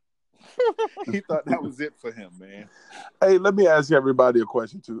die. He thought that was it for him, man. Hey, let me ask everybody a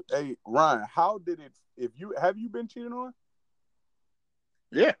question too. Hey, Ryan, how did it? Have you been cheated on?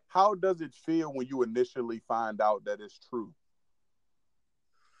 Yeah. How does it feel when you initially find out that it's true?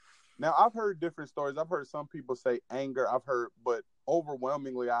 Now, I've heard different stories. I've heard some people say anger. But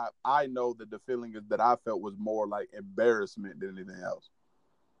overwhelmingly, I know that the feeling is that I felt was more like embarrassment than anything else.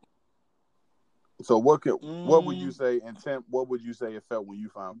 So what would you say, and Tim, what would you say it felt when you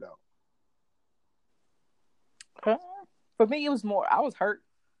found out? For me, it was more, I was hurt.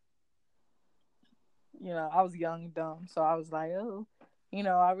 You know, I was young and dumb, so I was like, oh, you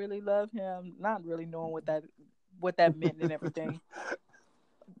know, I really love him, not really knowing what that meant and everything.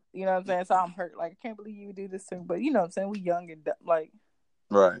 You know what I'm saying? So I'm hurt. Like, I can't believe you would do this to me. But you know what I'm saying? We young and like,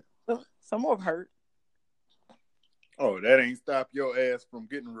 right. So more of hurt. Oh, that ain't stop your ass from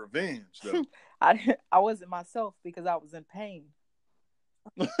getting revenge, though. I wasn't myself because I was in pain.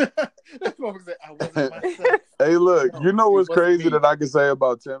 That's what I'm saying. I wasn't myself. Hey, look, you know what's crazy me. that I can say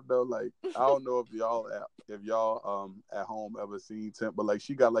about Temp though? Like, I don't know if y'all at home ever seen Temp, but like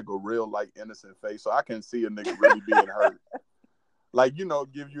she got like a real like innocent face, so I can see a nigga really being hurt. Like, you know,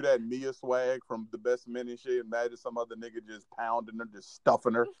 give you that Mia swag from The Best Men and shit. Imagine some other nigga just pounding her, just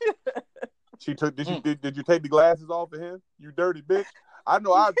stuffing her. Did you take the glasses off of him? You dirty bitch. I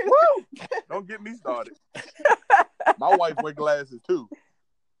know woo! Don't get me started. My wife wear glasses too.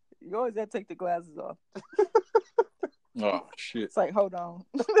 You always have to take the glasses off. Oh shit. It's like, hold on.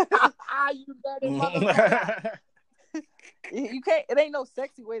 You dirty motherfucker. You can't, it ain't no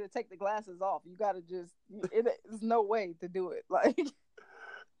sexy way to take the glasses off. You gotta just, there's no way to do it. Like,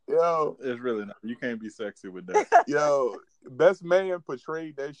 yo, it's really not. You can't be sexy with that. Yo, Best Man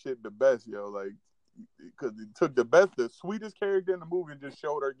portrayed that shit the best, yo. Like, because it took the sweetest character in the movie and just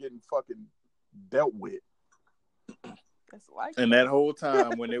showed her getting fucking dealt with. it's like And that whole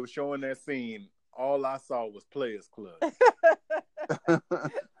time when they were showing that scene, all I saw was Players Club.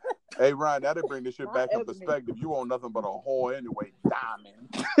 Hey, Ryan, that'll bring this shit Not back in Ebony. perspective. You want nothing but a whore anyway,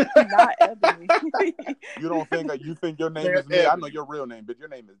 Diamond. Not Ebony. You don't think you think your name Yeah, is me? I know Ebony. your real name, but your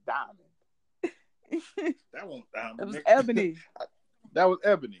name is Diamond. That wasn't It Diamond. was nigga. Ebony. That was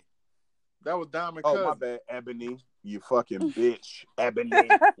Ebony. That was Diamond Oh, cousin. my bad, Ebony. You fucking bitch, Ebony.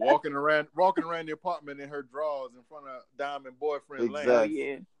 Walking around the apartment in her drawers in front of Diamond boyfriend Exactly. Oh, Lance.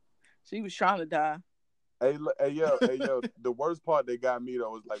 yeah. She was trying to die. Hey, yo. The worst part that got me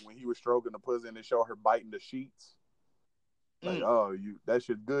though was like when he was stroking the pussy and they show her biting the sheets. Like, oh, that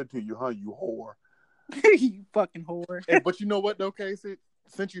shit good to you, huh? You whore. You fucking whore. But you know what though, Casey?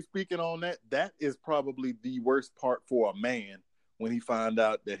 Since you're speaking on that, that is probably the worst part for a man when he found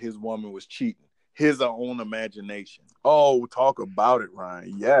out that his woman was cheating. His own imagination. Oh, talk about it,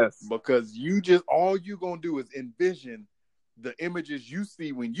 Ryan. Yes. Because all you gonna do is envision the images you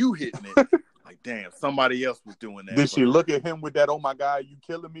see when you hitting it. Like, damn, somebody else was doing that. Did she look at him with that, oh my God, you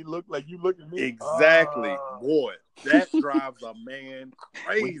killing me, look like you look at me? Exactly. Boy, that drives a man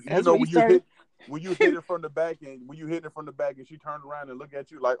crazy. When you hit it from the back and she turned around and look at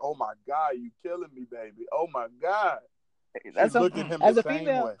you like, oh my God, you killing me, baby. Oh my God. That's looking at him as the a same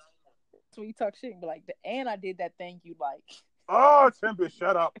female, way. when you talk shit, but like, and I did that thing you like. Oh, Tempest,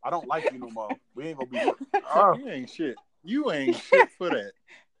 shut up. I don't like you no more. We ain't gonna be. Oh. You ain't shit. You ain't shit for that.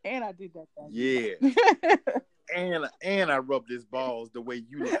 And I did that thing. Yeah. and I rubbed his balls the way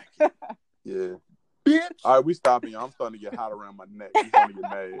you like it. Yeah. Bitch. All right, we stopping. I'm starting to get hot around my neck. You starting to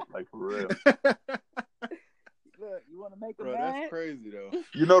get mad, like for real. Look, you want to make Bro, mad? that's crazy though.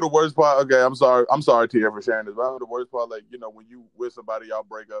 You know the worst part. Okay, I'm sorry, Tia, for sharing this. But I know the worst part, like, you know, when you with somebody, y'all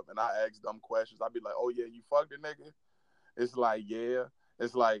break up, and I ask dumb questions. I be like, "Oh yeah, you fucked a nigga." It's like, yeah.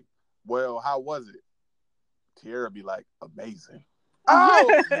 It's like, well, how was it? Tierra be like, amazing.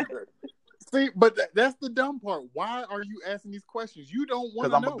 Oh, see, but that's the dumb part. Why are you asking these questions? You don't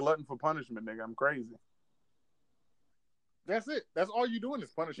want to know. Because I'm a glutton for punishment, nigga. I'm crazy. That's it. That's all you're doing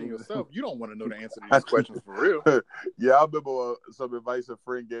is punishing yourself. You don't want to know the answer to these questions for real. Yeah, I remember some advice a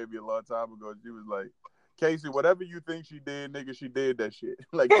friend gave me a long time ago. She was like, Casey, whatever you think she did, nigga, she did that shit.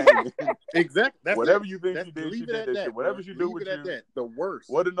 Like, exactly. Whatever you think she did, she did that shit. Whatever she do with you, that. The worst.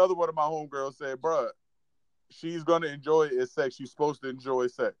 What another one of my homegirls said, bruh, she's gonna enjoy it is sex. She's supposed to enjoy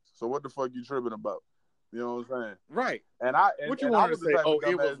sex. So what the fuck you tripping about? You know what I'm saying? Right. And I what you and want I was to the say? type Oh, of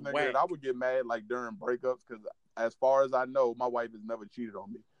it was nigga whack. that I would get mad like during breakups because, as far as I know, my wife has never cheated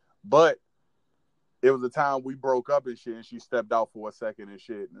on me. But it was a time we broke up and shit, and she stepped out for a second and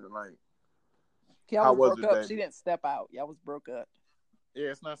shit, and like, y'all was broke up. Baby? She didn't step out. Y'all was broke up. Yeah,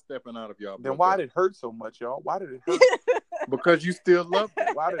 it's not stepping out of y'all. Then why did it hurt so much, y'all? Why did it hurt? Because you still loved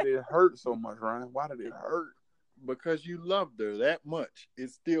her. Why did it hurt so much, Ryan? Why did it hurt? Because you loved her that much.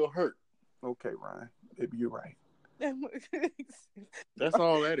 It still hurt. Okay, Ryan. Maybe you're right. That's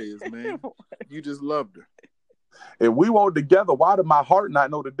all that is, man. You just loved her. If we weren't together, why did my heart not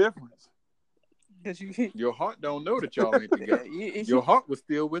know the difference? Because your heart don't know that y'all ain't together. Your heart was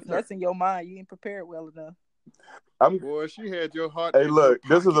still with her. That's in your mind. You ain't prepared well enough. Boy, she had your heart. Hey, look,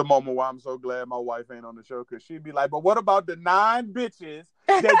 this is a moment where I'm so glad my wife ain't on the show, because she'd be like, but what about the 9 bitches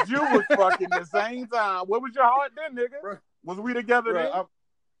that you was fucking the same time? Where was your heart then, nigga? Bro, was we together then?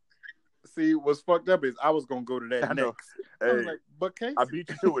 See, what's fucked up is I was going to go to that next. Hey, I was like, but Casey. I beat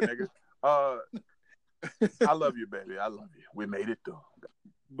you to it, nigga. I love you, baby. I love you. We made it through.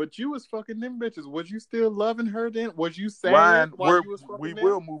 But you was fucking them bitches. Was you still loving her then? Was you sad Ryan, while you was fucking we them?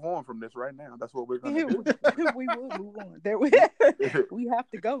 will move on from this right now. That's what we're going to do. We will move on. We have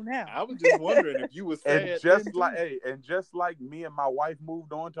to go now. I was just wondering if you was sad. And just like me and my wife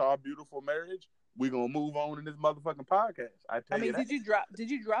moved on to our beautiful marriage, we're going to move on in this motherfucking podcast. I mean, did you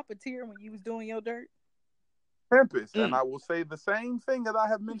drop a tear when you was doing your dirt? Tempest, and I will say the same thing that I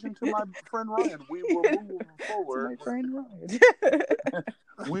have mentioned to my friend Ryan. We will move forward. My friend Ryan.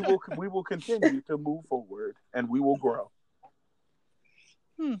 we will continue to move forward, and we will grow.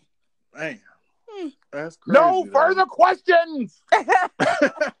 Damn, that's crazy. No further questions.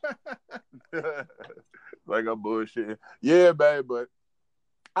 Like a bullshit. Yeah, babe, but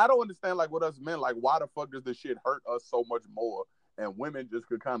I don't understand. Like with us men, like why the fuck does this shit hurt us so much more, and women just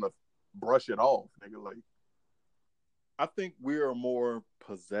could kind of brush it off, nigga? Like. I think we are more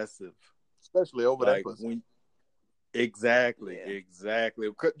possessive, especially over that pussy. Exactly.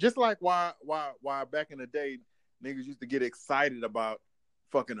 Just like why back in the day niggas used to get excited about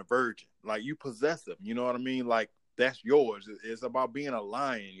fucking a virgin. Like you possessive, you know what I mean? Like that's yours. It's about being a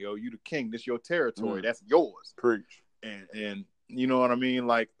lion, yo. You the king. This your territory. That's yours. Preach. And you know what I mean?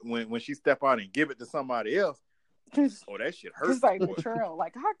 Like when she step out and give it to somebody else, oh that shit hurts. It's like betrayal.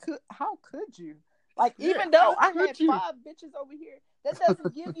 Like how could you? Like, even though I had 5 bitches over here, that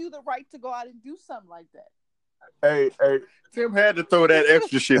doesn't give you the right to go out and do something like that. Hey, Tim had to throw that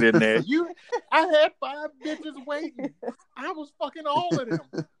extra shit in there. I had 5 bitches waiting. I was fucking all of them.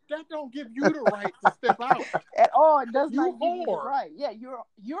 That don't give you the right to step out. At all. It does not give you the right. Yeah, you're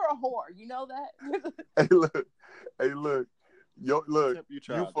a whore. You know that? Hey, look. You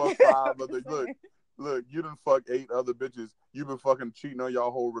fuck 5 other. Look, you done fuck 8 other bitches. You been fucking cheating on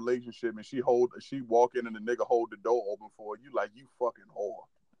y'all whole relationship, and she walk in and the nigga hold the door open for her. You like, you fucking whore.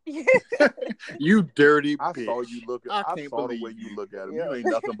 You dirty I bitch. saw you look. I I can't saw the believe way you you. look at him. Yeah. You ain't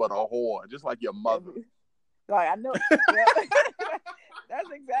nothing but a whore, just like your mother. Like I know. Yeah. That's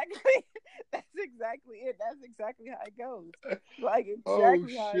exactly it. That's exactly how it goes. Like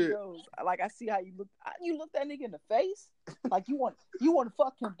exactly how it goes. Like I see how you look. You look that nigga in the face. Like you want to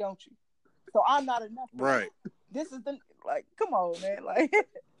fuck him, don't you? So I'm not enough. Right. This is the like. Come on, man. Like.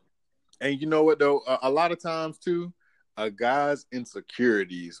 And you know what though? A lot of times too, a guy's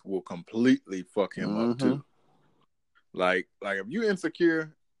insecurities will completely fuck him up too. Like if you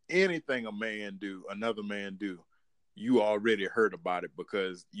insecure, anything a man do, another man do, you already heard about it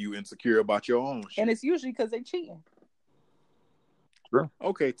because you insecure about your own shit. And it's usually because they cheating. Sure.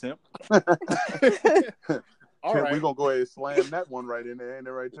 Okay, Tim. All right. We're going to go ahead and slam that one right in there. Ain't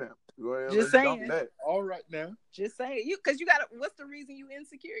it right, Tim? Go ahead. Just saying. That. All right now. Just saying. Because you got to, what's the reason you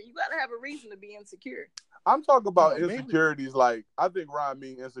insecure? You got to have a reason to be insecure. I'm talking about insecurities like, I think Ryan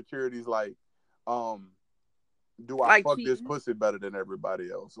means insecurities like, do I like fuck cheating? This pussy better than everybody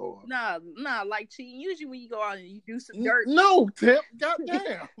else? Or Nah, like cheating. Usually when you go out and you do some dirt. No, Tim.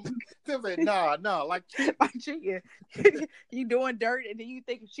 Goddamn. Tim said, nah, like cheating. Like cheating. You doing dirt and then you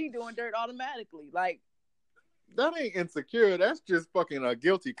think she doing dirt automatically. Like that ain't insecure. That's just fucking a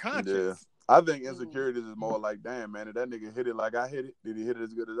guilty conscience. Yeah. I think insecurities is more like, damn, man, did that nigga hit it like I hit it? Did he hit it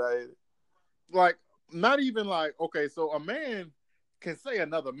as good as I hit it? Like, not even like, okay, so a man can say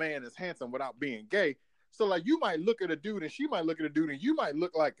another man is handsome without being gay. So, like, you might look at a dude and she might look at a dude and you might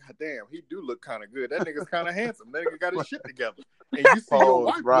look like, God damn, he do look kind of good. That nigga's kind of handsome. That nigga got his shit together. And you see your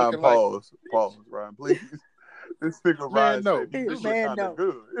wife Ryan, looking pause, Ryan, please. This nigga Ryan said, this look kind of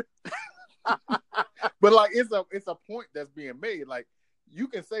good. But, like, it's a point that's being made. Like, you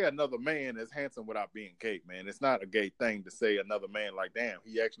can say another man is handsome without being gay, man. It's not a gay thing to say another man like, damn,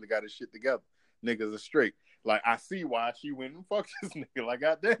 he actually got his shit together. Niggas are straight. Like, I see why she went and fucked this nigga. Like,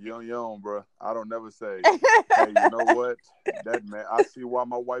 goddamn. You own, bro. I don't never say, hey, you know what? That man, I see why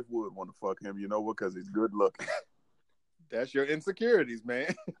my wife would want to fuck him. You know what? Because he's good looking. That's your insecurities,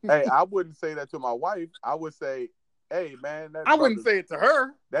 man. Hey, I wouldn't say that to my wife. I would say, hey, man. I wouldn't say it to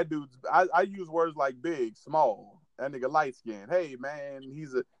her. That dude's, I use words like big, small. That nigga light skinned. Hey, man,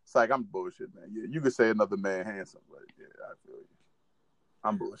 it's like, I'm bullshit, man. Yeah, you could say another man handsome, but yeah, I feel you.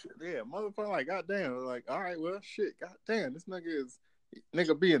 I'm bullshit. Yeah, motherfucker, like, goddamn. Like, all right, well, shit, goddamn. This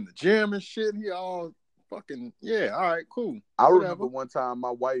nigga be in the gym and shit. He all fucking, yeah, all right, cool. I remember one time my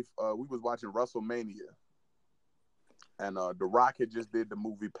wife, we was watching WrestleMania. And The Rock had just did the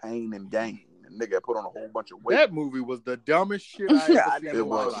movie Pain and Gain. And nigga put on a whole bunch of weight. That movie was the dumbest shit I ever seen in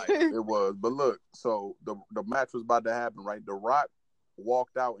my life. It was. But look, so the match was about to happen, right? The Rock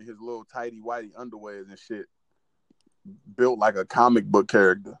walked out in his little tighty-whitey underwears and shit. Built like a comic book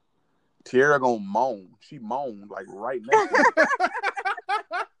character. Tierra gonna moan. She moaned like right next to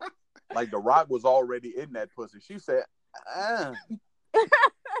me. Like The Rock was already in that pussy. She said,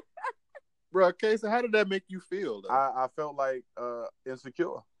 Bro, Casey, how did that make you feel? I felt like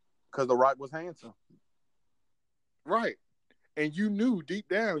insecure because The Rock was handsome. Right. And you knew deep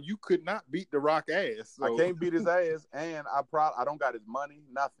down you could not beat The Rock ass. So. I can't beat his ass, and I don't got his money,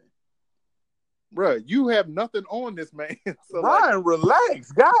 nothing. Bro, you have nothing on this man. So Ryan, relax.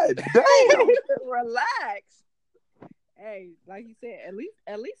 God damn. Relax. Hey, like you said,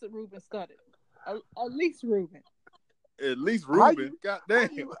 at least Ruben stunted. At least Ruben. At least Ruben. God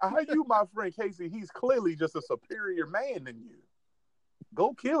damn. How you, my friend Casey? He's clearly just a superior man than you.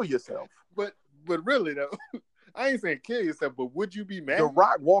 Go kill yourself. But really though, I ain't saying kill yourself, but would you be mad? The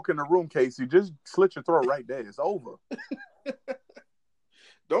Rock walk in the room, Casey. Just slit your throat right there. It's over.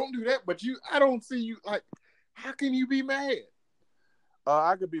 Don't do that, but I don't see you, like, how can you be mad?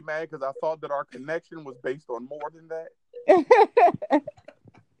 I could be mad because I thought that our connection was based on more than that.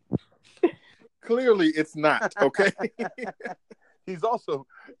 Clearly, it's not, okay? He's also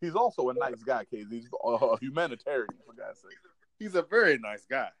a nice guy, Casey. He's a humanitarian, for God's sake. He's a very nice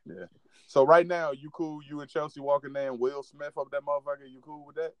guy. Yeah. So right now, you cool? You and Chelsea walking there and Will Smith up that motherfucker, you cool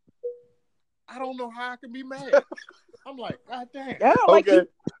with that? I don't know how I can be mad. I'm like, God damn. Yeah, like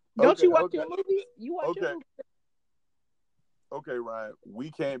don't you watch your movies? You watch your movies. Okay, Ryan.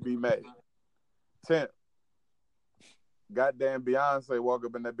 We can't be mad. 10. Goddamn Beyonce walk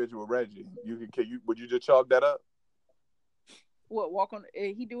up in that bitch with Reggie. Would you just chalk that up? What, walk on?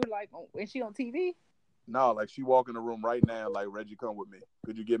 He do it like, is she on TV? No, like she walk in the room right now like, Reggie, come with me.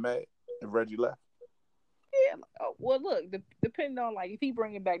 Could you get mad if Reggie left? Yeah. Well, look, depending on like if he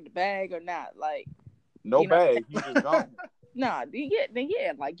bringing back the bag or not, like no bag, he just gone. Nah, then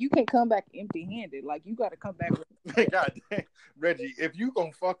yeah, like you can't come back empty-handed. Like you got to come back with. God damn, Reggie, if you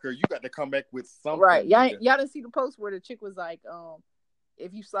gonna fuck her, you got to come back with something. Right? Y'all didn't see the post where the chick was like,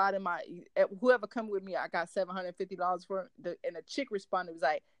 if you slide in my, whoever come with me, I got $750 for the, and the chick responded, was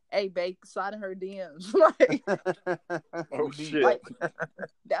like, hey, babe, slide in her DMs. Like, Oh shit! like,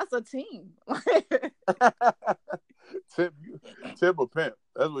 that's a team. Tip or pimp.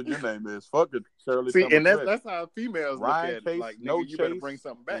 That's what your name is. Fuck it, Shirley. See, Temple and Twist. that's how females Ryan look at it. Chase, Like, nigga, no you better chase, bring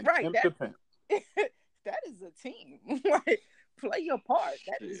something back. and Right, Pimp that- to pimp. That is a team. Like, play your part.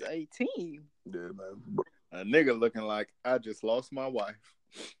 That is a team. Yeah, man. A nigga looking like I just lost my wife.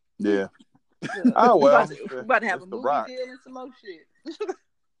 Yeah. Yeah. Oh well. We about to have It's a The movie Rock. deal and some more shit.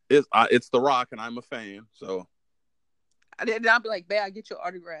 It's The Rock, and I'm a fan. So And I'll be like, babe, I'll get your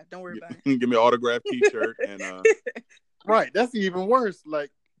autograph. Don't worry about it. give me an autographed T-shirt, and Right, that's even worse. Like,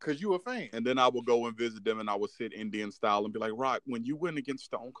 cause you a fan. and then I will go and visit them, and I will sit Indian style and be like, Rock, when you win against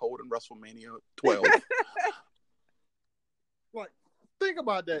Stone Cold in WrestleMania 12, Like, think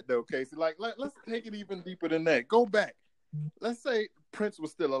about that though, Casey. Like, let's take it even deeper than that. Go back. Let's say Prince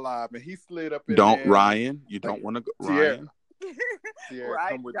was still alive and he slid up in don't there. Ryan, you don't want to go, Sierra. Ryan. Sierra,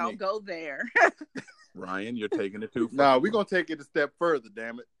 Right? come with Don't me. go there. Ryan, you're taking it too far. Nah, we're gonna take it a step further.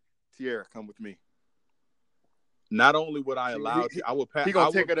 Damn it, Sierra, come with me. Not only would I allow, I would pass. He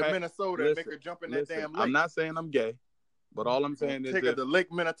gonna take her to Minnesota and make listen, her jump in that damn lake. I'm not saying I'm gay, but all I'm saying is take her to Lake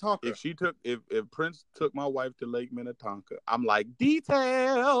Minnetonka. if she took, if Prince took my wife to Lake Minnetonka, I'm like,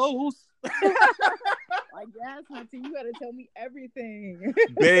 details, Like, yes, Hunter, you gotta tell me everything.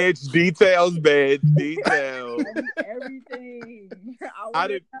 bitch, details, bitch, details. Tell me everything. I How wanna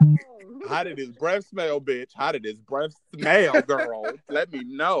did- know. How did his breath smell, bitch? How did his breath smell, girl? Let me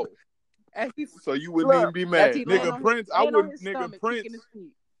know. As he- So you wouldn't Look, even be mad. as he laying Nigga, on Prince, his- I laying on would- his nigga, stomach, Prince. kicking his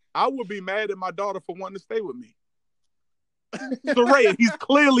feet. I would be mad at my daughter for wanting to stay with me. Soraya, he's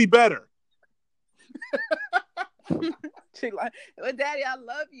clearly better. She like, well, Daddy, I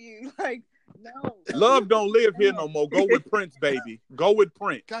love you. Like, no. Love don't live here no more. Go with Prince, baby. Go with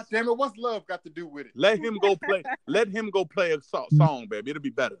Prince. God damn it, what's love got to do with it? Let him go play. Let him go play a song, baby. It'll be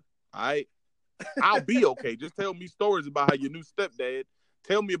better. All right. I'll be okay. Just tell me stories about how your new stepdad.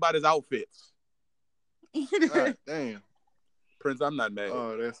 Tell me about his outfits. God damn. Prince, I'm not mad.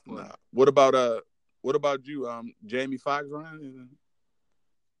 Oh, that's funny. Nah. What about you, Jamie Foxx, Ryan?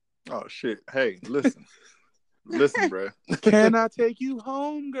 Oh shit. Hey, listen. Listen, bro. Can I take you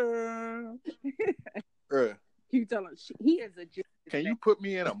home, girl? Bruh, You tell him he is a genius. can you put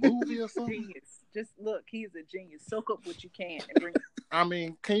me in a movie or something? Genius. Just look, he's a genius. Soak up what you can and bring I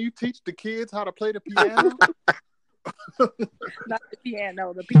mean, can you teach the kids how to play the piano? not the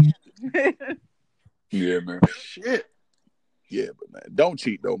piano, the piano. Yeah, man. Shit. Yeah, but man, don't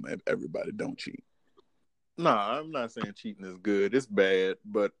cheat though, man. Everybody, don't cheat. Nah, I'm not saying cheating is good. It's bad,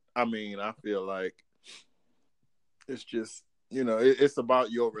 but I mean, I feel like it's just, it's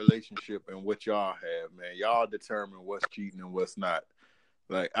about your relationship and what y'all have, man. Y'all determine what's cheating and what's not.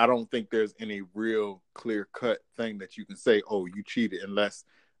 Like, I don't think there's any real clear-cut thing that you can say, oh, you cheated, unless,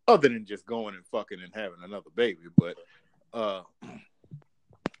 other than just going and fucking and having another baby. But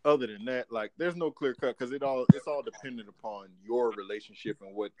other than that, like, there's no clear-cut, because it's all dependent upon your relationship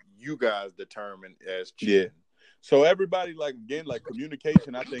and what you guys determine as cheating. Yeah. So everybody, like, again, like,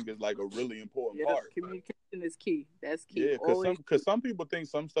 communication, I think, is like a really important Yeah, part. communication is key. That's key. Yeah, Always. because some people think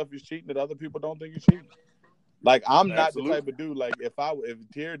some stuff is cheating that other people don't think is cheating. Like, I'm not Absolutely. the type of dude, like, if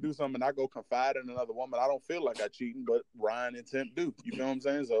Tierra do something and I go confide in another woman, I don't feel like I cheating, but Ryan and Tim do. You know what I'm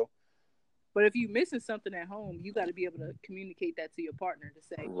saying? So, But if you're missing something at home, you got to be able to communicate that to your partner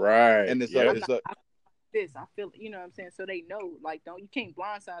to say, Right. and it's Yep. like, I feel this, I feel, you know what I'm saying? So they know, like, you can't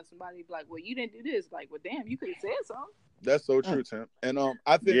blindside somebody and be like, well, you didn't do this. Like, well, damn, you could have said something. that's so true, Tim. And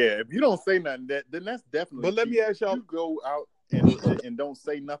I think, Yeah, if you don't say nothing, then that's definitely. But let me cheating. ask y'all- If you go out and don't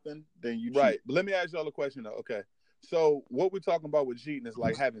say nothing, then you cheat. right. But let me ask y'all a question, though. Okay. So what we're talking about with cheating is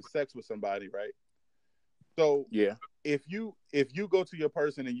like having sex with somebody, right? So Yeah. if you go to your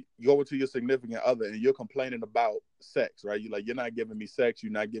person and you go to your significant other and you're complaining about sex, right? You're like, you're not giving me sex,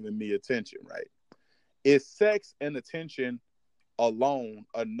 you're not giving me attention, right? Is sex and attention alone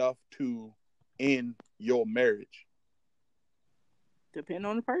enough to end your marriage? Depend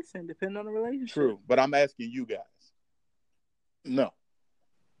on the person, depend on the relationship. True. But I'm asking you guys. No.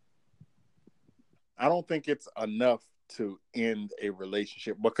 I don't think it's enough to end a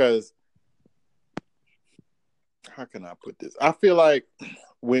relationship because how can I put this? I feel like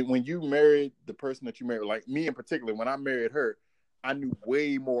when you married the person that you married, like me in particular, when I married her, I knew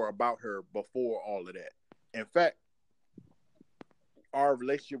way more about her before all of that. In fact, our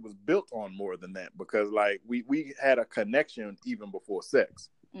relationship was built on more than that because like we had a connection even before sex.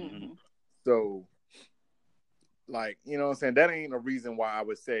 Mm-hmm. So like, you know what I'm saying? That ain't a reason why I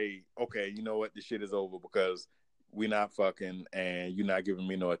would say, okay, you know what, this shit is over because we not fucking, and you're not giving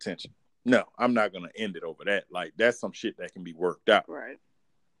me no attention. No, I'm not gonna end it over that. Like, that's some shit that can be worked out. Right.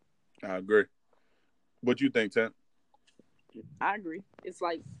 I agree. What you think, Tim? I agree. It's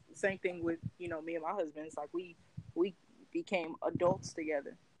like the same thing with, me and my husband. It's like we became adults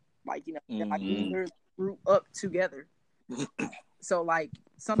together. Like, like we literally grew up together. So like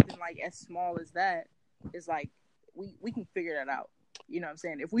something like as small as that is like we can figure that out. You know what I'm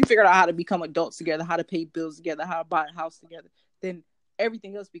saying? If we figured out how to become adults together, how to pay bills together, how to buy a house together, then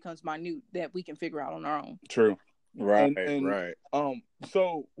everything else becomes minute that we can figure out on our own. True. Right, and, right.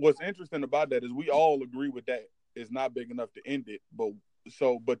 So what's interesting about that is we all agree with that. It's not big enough to end it, but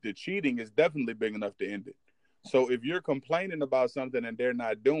the cheating is definitely big enough to end it. So if you're complaining about something and they're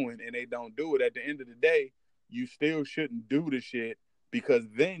not doing and they don't do it, at the end of the day, you still shouldn't do the shit, because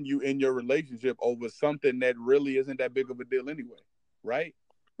then you in your relationship over something that really isn't that big of a deal anyway. Right?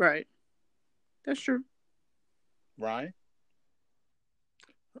 Right. That's true. Ryan?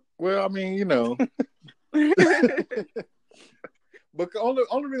 Well, I mean, but the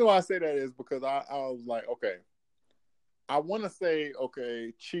only reason why I say that is because I was like, okay, I want to say,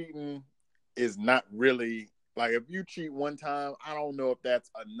 okay, cheating is not really, like, if you cheat one time, I don't know if that's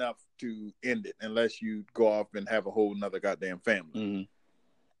enough to end it unless you go off and have a whole nother goddamn family.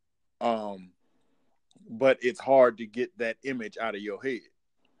 Mm-hmm. But it's hard to get that image out of your head.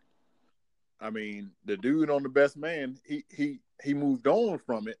 I mean, the dude on The Best Man, he moved on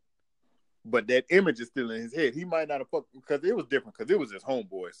from it, but that image is still in his head. He might not have fucked, because it was different, because it was his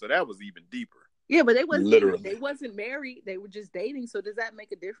homeboy, so that was even deeper. Yeah, but they wasn't married. They were just dating. So does that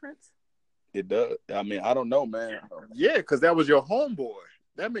make a difference? It does. I mean, I don't know, man. Yeah, because that was your homeboy.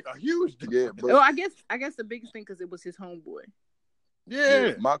 That make a huge difference. Yeah, but I guess the biggest thing, because it was his homeboy.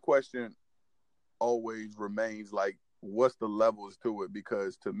 Yeah. My question always remains, like, what's the levels to it?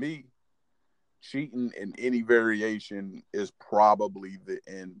 Because to me, cheating in any variation is probably the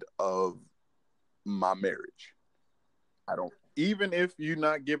end of my marriage. I don't. Even if you're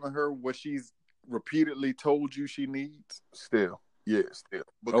not giving her what she's repeatedly told you she needs. Still.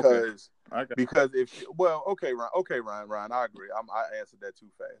 Because Okay. because if she, Ryan, I agree. I answered that too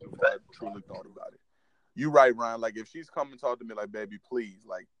fast before I truly thought about it. You right, Ryan. Like, if she's coming to talk to me like, baby, please,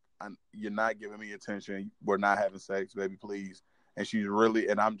 like, you're not giving me attention. We're not having sex, baby, please. And she's really,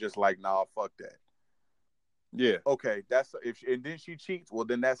 and I'm just like, nah, fuck that. Yeah. Okay, and then she cheats. Well,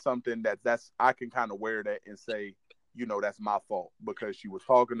 then that's something that's I can kind of wear that and say, that's my fault, because she was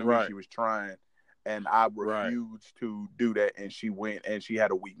talking to me, she was trying, and I refused to do that, and she went and she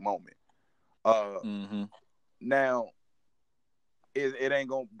had a weak moment. Now, it ain't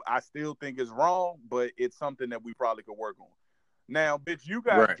gonna. I still think it's wrong, but it's something that we probably could work on. Now, bitch, you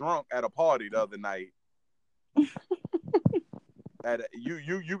got drunk at a party the other night. You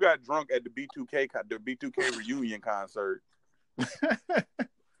got drunk at the B2K reunion concert.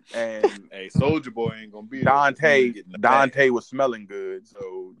 And hey, Soulja Boy ain't gonna be Dante was smelling good,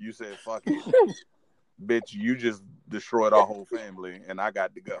 so you said, fuck it. Bitch, you just destroyed our whole family, and I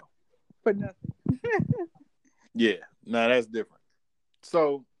got to go. For nothing. Yeah, no, that's different.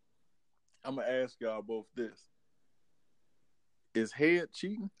 So, I'm going to ask y'all both this. Is head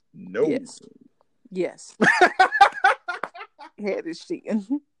cheating? No. Yes. Head is cheating.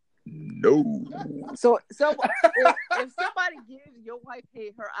 No. So if somebody gives your wife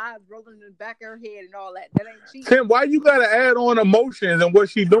head, her eyes rolling in the back of her head and all that ain't cheating. Tim, why you gotta add on emotions and what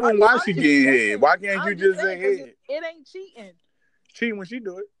she doing while she getting head? Why can't you just say head? It ain't cheating. Cheating when she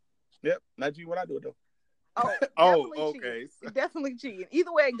do it. Yep, not cheating when I do it though. Oh, okay. Cheating. It's definitely cheating.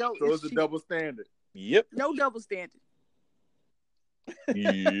 Either way it goes. So it's a double standard. Yep. No double standard.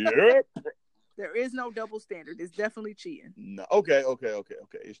 Yep. There is no double standard. It's definitely cheating. No. Okay.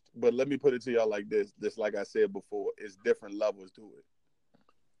 But let me put it to y'all like this. Just like I said before, it's different levels to it.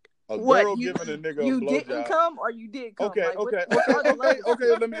 A girl giving a nigga a blowjob. You didn't come or you did come? Okay. Like, Okay.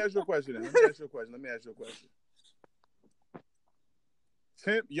 Let me ask you a question.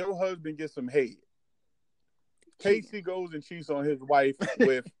 Tim, your husband gets some hate. Casey goes and cheats on his wife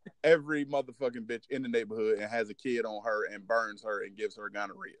with every motherfucking bitch in the neighborhood and has a kid on her and burns her and gives her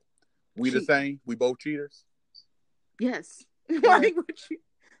gonorrhea. We the same? We both cheaters? Yes. Yeah,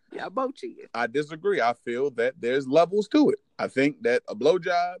 both cheated. I disagree. I feel that there's levels to it. I think that a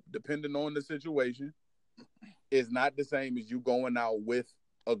blowjob, depending on the situation, is not the same as you going out with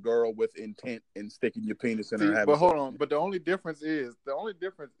a girl with intent and sticking your penis in her. But hold on. But the only difference is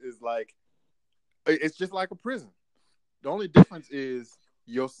like, it's just like a prison. The only difference is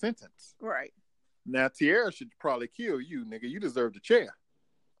your sentence. Right. Now, Tierra should probably kill you, nigga. You deserve the chair.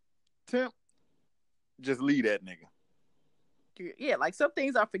 Tim, just leave that nigga. Yeah, like some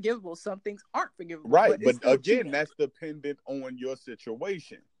things are forgivable, some things aren't forgivable. Right, but it's but still again, cheating. that's dependent on your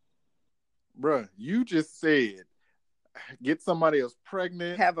situation. Bruh, you just said get somebody else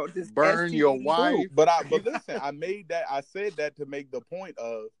pregnant, Have a this burn your STD. wife. True, but listen, I said that to make the point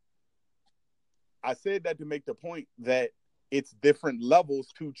that it's different levels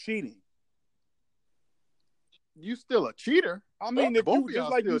to cheating. You still a cheater. I mean, if Both you of just y'all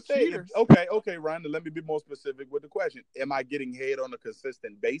like you still said, cheaters. okay, Rhonda, let me be more specific with the question. Am I getting head on a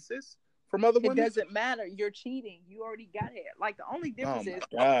consistent basis from other It women? doesn't matter. You're cheating. You already got it. Like the only Oh difference my is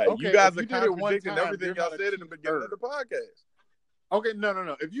God. Okay, You guys if are you did it one contradicting time, everything you're y'all not a said in the beginning of cheater. the podcast. Okay,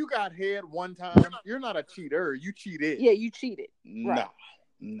 no. If you got head one time, you're not a cheater. You cheated. yeah, you cheated. Nah, Right.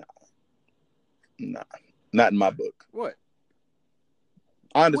 nah. Not in my book. What?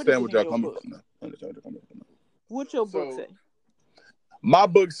 I understand What what is y'all in your coming from. I understand what y'all coming from. What's your book say? My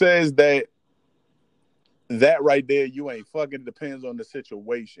book says that right there, you ain't fucking, depends on the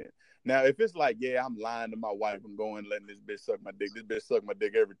situation. Now, if it's like, yeah, I'm lying to my wife and going letting this bitch suck my dick. This bitch suck my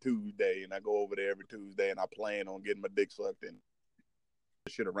dick every Tuesday, and I go over there every Tuesday, and I plan on getting my dick sucked and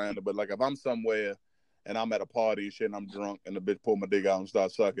shit around it. But like, if I'm somewhere and I'm at a party and shit, and I'm drunk, and the bitch pull my dick out and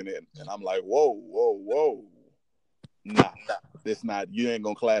start sucking it, and I'm like, whoa, nah, this not. You ain't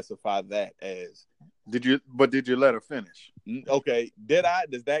gonna classify that as. Did you let her finish? Okay, did I?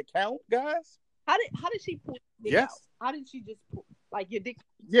 Does that count, guys? How did she pull your dick Yes. out? How did she just pull like your dick?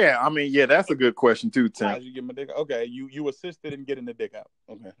 Yeah, I mean, yeah, that's a good question too, How Tim. did you get my dick out? Okay, you assisted in getting the dick out.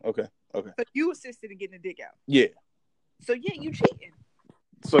 Okay. So you assisted in getting the dick out. Yeah. So yeah, you cheating.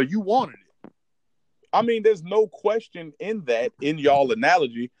 So you wanted it. I mean, there's no question in that, in y'all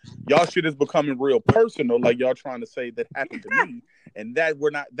analogy. Y'all shit is becoming real personal, like y'all trying to say that happened to me, and that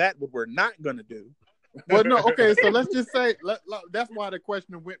what we're not gonna do. Well, no, okay, so let's just say that's why the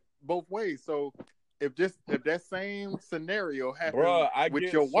question went both ways. So if that same scenario happened Bruh, I with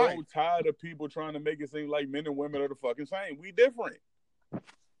get your so wife, tired of people trying to make it seem like men and women are the fucking same. We different.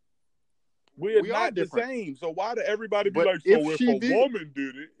 We are not the same. So why do everybody be like, so if a woman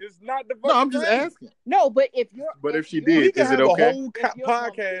did it, it's not the fucking No, I'm just same. asking. No, but if she you're, did, we can is have it okay? a whole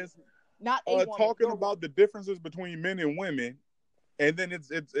podcast not a woman, talking your about the differences between men and women, and then it's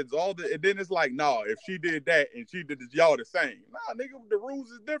all the, and then it's like, no, if she did that and she did this, y'all the same. Nah, nigga, the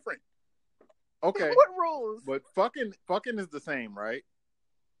rules is different. Okay. What rules? But fucking is the same, right?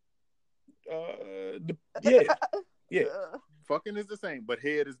 Yeah. Fucking is the same, but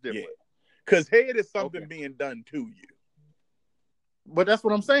head is different. Yeah. Because head is something being done to you. But that's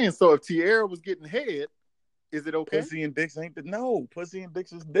what I'm saying. So if Tierra was getting head, is it okay? Pussy and dicks ain't no. Pussy and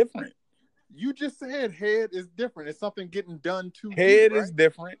dicks is different. You just said head is different. It's something getting done to head you, right? is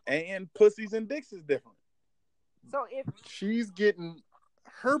different, and pussies and dicks is different. So if she's getting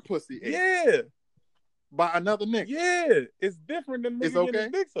her pussy ate, yeah, by another nigga, yeah, it's different than nigga getting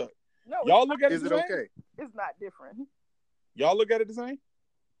his dick sucked. No, y'all look at it. Is the it same? okay? It's not different. Y'all look at it the same?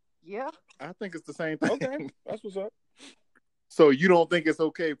 Yeah, I think it's the same thing. Okay, that's what's up. So you don't think it's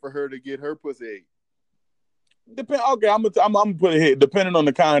okay for her to get her pussy ate? Okay, I'm gonna put it here. Depending on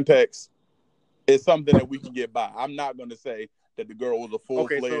the context, it's something that we can get by. I'm not gonna say that the girl was a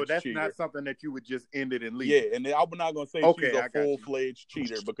full-fledged cheater. Okay, so that's not something that you would just end it and leave. Yeah, and I'm not gonna say she's a full-fledged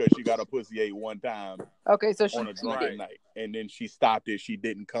cheater because she got a pussy ate one time. Okay, so she on a drunken night, and then she stopped it. She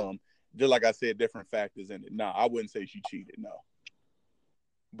didn't come. Just like I said, different factors in it. Nah, I wouldn't say she cheated. No,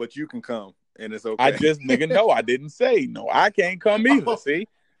 but you can come, and it's okay. I just no, I didn't say no. I can't come either. See,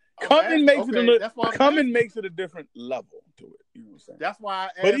 coming makes it a different level to it. You know what I'm saying? That's why I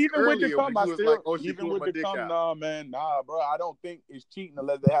asked but even with the come, I still like, even with the come, nah, man, nah, bro. I don't think it's cheating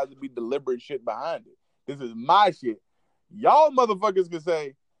unless there has to be deliberate shit behind it. This is my shit. Y'all motherfuckers can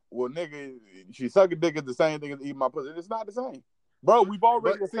say, well, nigga, she sucking dick is the same thing as eating my pussy. It's not the same. Bro, we've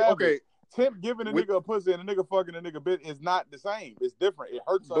already established. Tim giving a nigga a pussy and a nigga fucking a nigga bitch is not the same. It's different. It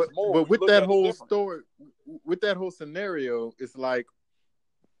hurts us more. But with that whole story, with that whole scenario, it's like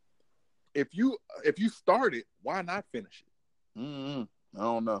if you start it, why not finish it? I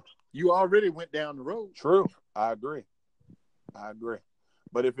don't know. You already went down the road. True. I agree.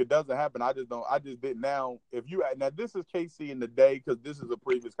 But if it doesn't happen, I just did now. Now this is Casey in the day, because this is a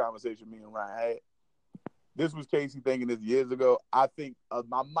previous conversation me and Ryan had. This was Casey thinking this years ago. I think I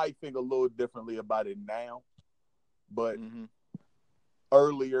might think a little differently about it now, but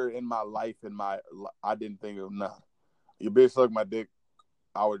earlier in my life, I didn't think of your bitch sucked my dick.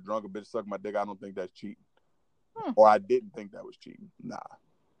 I was drunk. A bitch sucked my dick. I don't think that's cheating, or I didn't think that was cheating. Nah.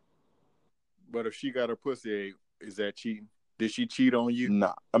 But if she got her pussy ate, is that cheating? Did she cheat on you?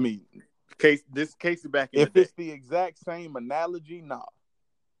 Nah. I mean, Casey back in if the day. It's the exact same analogy, nah.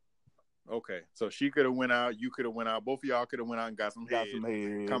 Okay, so she could have went out, you could have went out, both of y'all could have went out and got some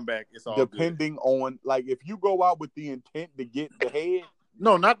head. Come back, it's all depending good. on, like, if you go out with the intent to get the head.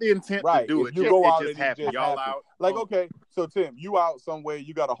 No, not the intent to do if it. You go out it and just happened. Just y'all happened. out. Like, okay, so Tim, you out somewhere,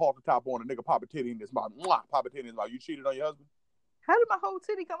 you got a halter top on, a nigga pop a titty in his mouth. Pop a titty in his mouth. You cheated on your husband? How did my whole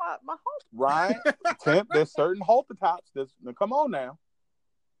titty come out? My whole Right, Tim. There's certain halter tops. Come on now.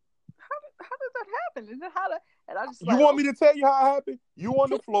 How does that happen? Is it how to? And I just you want me to tell you how it happened? You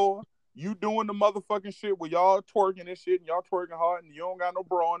on the floor, you doing the motherfucking shit where y'all twerking and shit, and y'all twerking hard, and you don't got no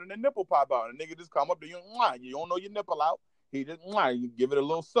bra on, and the nipple pop out, and the nigga just come up to you, you don't know your nipple out. He just you give it a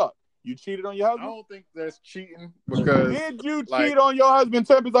little suck. You cheated on your husband? I don't think that's cheating because did you cheat on your husband,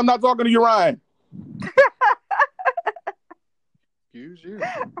 Tempest? I'm not talking to you, Ryan. Excuse you.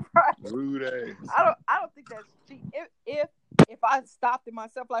 Right. Rude ass. I don't think that's cheating. If I stopped it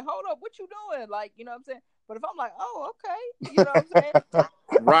myself, like, hold up, what you doing? Like, you know what I'm saying? But if I'm like, oh, okay, you know what I'm saying?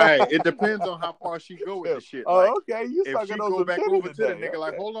 Right. It depends on how far she go with the shit. Oh, like, okay. You if she go back over to the nigga,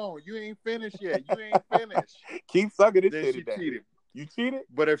 like, hold on, you ain't finished yet. You ain't finished. Keep sucking this then shit. She today. cheated. You cheated?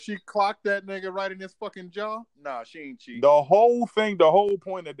 But if she clocked that nigga right in his fucking jaw, nah, she ain't cheating. The whole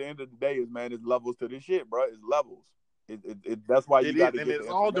point at the end of the day is, man, it's levels to this shit, bro. It's levels. That's why you got to get the information. And it's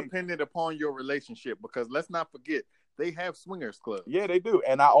all dependent upon your relationship, because let's not forget, they have swingers clubs. Yeah, they do.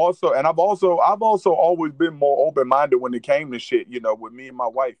 And I've also always been more open-minded when it came to shit, you know, with me and my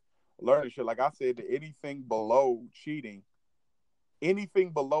wife learning shit. Like I said, anything below cheating,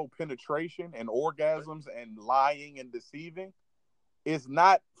 anything below penetration and orgasms and lying and deceiving is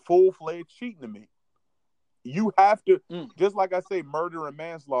not full-fledged cheating to me. You have to, just like I say, murder and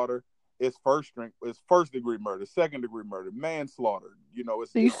manslaughter is first degree murder, second degree murder, manslaughter. You know,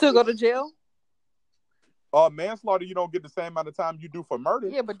 do you still go to jail? Manslaughter, you don't get the same amount of time you do for murder.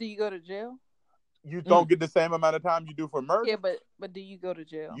 Yeah, but do you go to jail? You don't get the same amount of time you do for murder. Yeah, but do you go to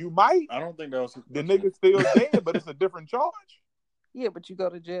jail? You might. I don't think that was the nigga's still dead, but it's a different charge. Yeah, but you go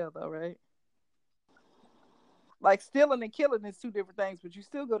to jail though, right? Like stealing and killing is two different things, but you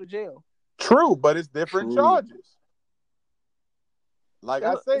still go to jail. True, but it's different charges. Like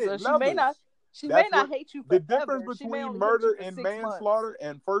I said, so she may not hate you forever. The difference between murder and manslaughter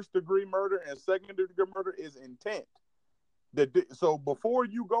and first degree murder and second degree murder is intent. So before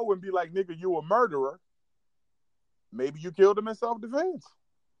you go and be like, nigga, you a murderer, maybe you killed him in self-defense.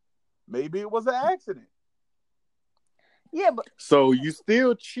 Maybe it was an accident. Yeah, but so you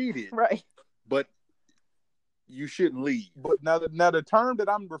still cheated, right? But you shouldn't leave. But now the term that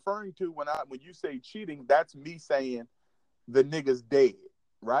I'm referring to when you say cheating, that's me saying the nigga's dead,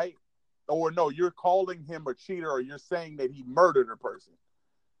 right? Or no, you're calling him a cheater, or you're saying that he murdered a person.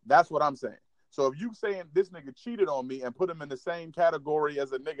 That's what I'm saying. So if you saying this nigga cheated on me and put him in the same category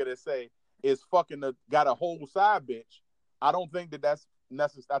as a nigga that say is fucking got a whole side bitch, I don't think that's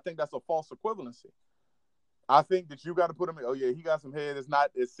necessary. I think that's a false equivalency. I think that you got to put him in, oh yeah, he got some head. It's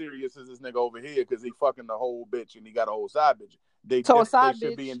not as serious as this nigga over here because he fucking the whole bitch and he got a whole side bitch. They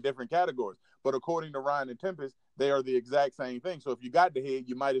should be in different categories. But according to Ryan and Tempest, they are the exact same thing. So if you got the head,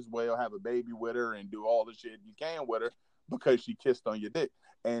 you might as well have a baby with her and do all the shit you can with her because she kissed on your dick.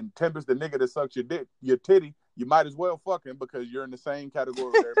 And Tempest, the nigga that sucks your dick, your titty, you might as well fuck him because you're in the same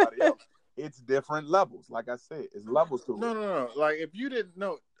category with everybody else. It's different levels. Like I said, it's levels to it. No. Like, if you didn't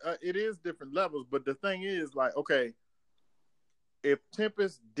know, it is different levels. But the thing is, like, okay, if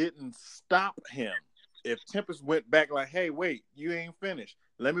Tempest didn't stop him, if Tempest went back like, hey, wait, you ain't finished.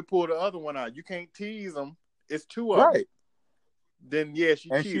 Let me pull the other one out. You can't tease them. It's two of them. Right. Then, yeah, she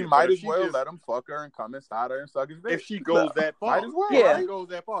cheated. She might as well let him fuck her and come inside her and suck his dick. If she goes that far. Might as well. Yeah. Right? She goes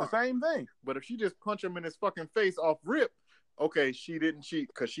that far. It's the same thing. But if she just punch him in his fucking face off rip, okay, she didn't cheat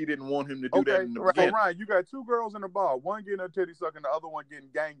because she didn't want him to do that in the beginning. So, Ryan, you got two girls in the bar. One getting her titty sucked and the other one getting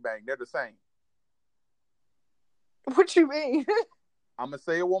gangbanged. They're the same. What you mean? I'm going to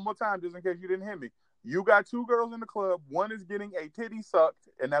say it one more time just in case you didn't hear me. You got two girls in the club. One is getting a titty sucked,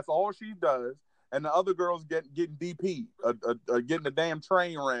 and that's all she does. And the other girl's getting DP, getting a damn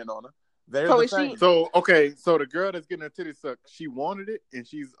train ran on her. They're the same. So the girl that's getting her titty sucked, she wanted it, and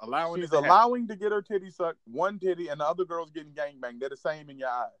she's allowing to get her titty sucked, one titty, and the other girl's getting gangbanged. They're the same in your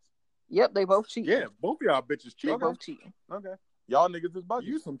eyes. Yep, they both cheating. Yeah, both of y'all bitches cheating. They both cheating. Okay. Y'all niggas is bugging.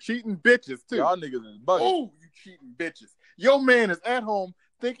 You some cheating bitches, too. Y'all niggas is bugging. Oh, you cheating bitches. Your man is at home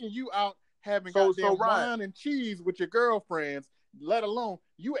thinking you out having goddamn wine and cheese with your girlfriends, let alone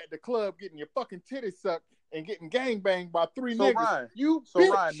you at the club getting your fucking titty sucked and getting gangbanged by three niggas. Ryan, bitch.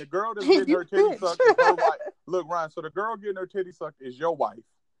 Ryan, the girl that's getting her titty sucked is her wife. Look, Ryan, so the girl getting her titty sucked is your wife.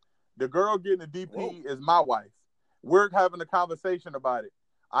 The girl getting a DP is my wife. We're having a conversation about it.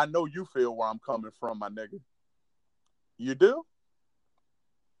 I know you feel where I'm coming from, my nigga. You do?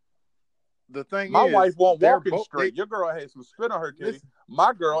 the thing My is, wife won't they're walking both- straight. they- Your girl has some spit on her kitty. Listen.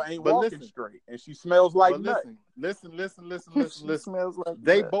 My girl ain't But walking listen. straight, and she smells like but nut. listen. She smells like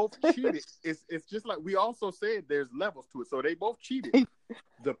They that. both cheated. It's just like we also said there's levels to it. So they both cheated.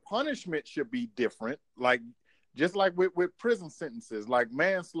 The punishment should be different. Like just like with prison sentences, like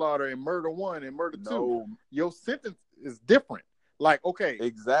manslaughter and murder 1 and murder 2. No, Your sentence is different. Like, okay,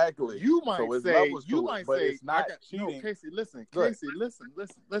 exactly. you might So it's say, levels you to might it, but say, it's not no, cheating. Casey, listen, Go ahead.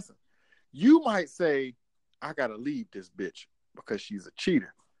 listen. You might say, I gotta leave this bitch because she's a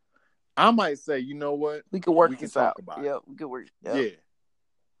cheater. I might say, you know what? We can work We can this talk out. about it. Yeah, we can work. Yep. Yeah.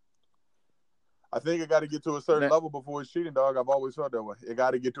 I think it got to get to a certain Now- level before it's cheating, dog. I've always felt that way. It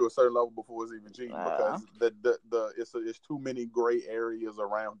got to get to a certain level before it's even cheating because it's too many gray areas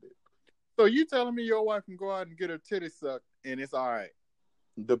around it. So you telling me your wife can go out and get her titty sucked and it's all right?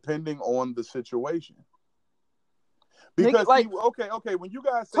 Depending on the situation. Nigga, Because like, okay, when you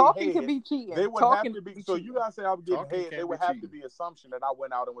guys say Talking head, can be cheating. they would Talking have to be. can So cheating. you guys say I was getting Talking head. can They would be have cheating. to be assumption that I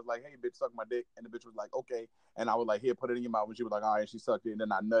went out and was like, "Hey, bitch, suck my dick," and the bitch was like, "Okay," and I was like, "Here, put it in your mouth." And she was like, "All right," she sucked it, and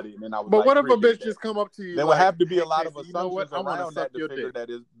then I nutted, and then I was But like, what if a "Appreciate bitch that." just come up to you? There like, would have to be hey, a lot of Casey, you know assumptions what? I wanna around suck that to your figure dick. that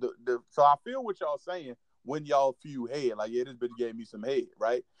is the. So I feel what y'all saying when y'all few head, like, yeah, this bitch gave me some head,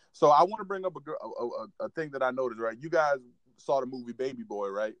 right? So I want to bring up a thing that I noticed, right? You guys saw the movie Baby Boy,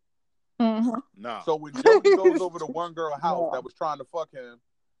 right? Mm-hmm. Nah. So when Jody goes over to one girl house No. that was trying to fuck him,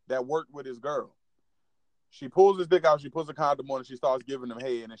 that worked with his girl, she pulls his dick out, she puts a condom on, and she starts giving him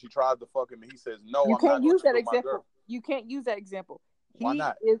head, and then she tries to fuck him, and he says, "No, You I'm can't not use going that to my example. girl." You can't use that example. Why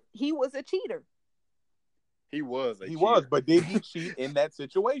not? He was a cheater. He was. He was, but did he cheat in that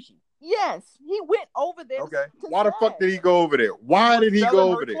situation? Yes, he went over there. Okay. to Why the fuck smash. did he go over there? Why did he Selling go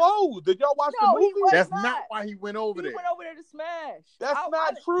her over there? clothes. Did y'all watch No, the he movie? was That's not. not why he went over He there. went over there to smash. That's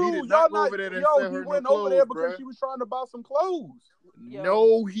not I- true. He did Y'all not go over there to yo, sell he her no went over there clothes, because bruh. she was trying to buy some clothes. Yo.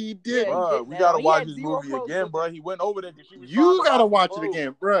 No, he Yeah, didn't. he Bruh, did we now. gotta He watch had this zero movie clothes again, with bro. him. He went over there because she was trying You to buy gotta some watch it clothes.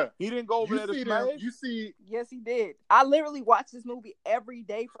 again, bruh. He didn't go over You there to see smash. them? You see, Yes, he did. I literally watched this movie every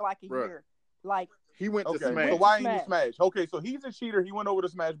day for like a Bruh. year. Like, he went to Okay, smash. so why ain't Smash. he smash? Okay, so he's a cheater. He went over to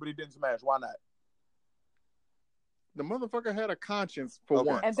smash, but he didn't smash. Why not? The motherfucker had a conscience for Okay.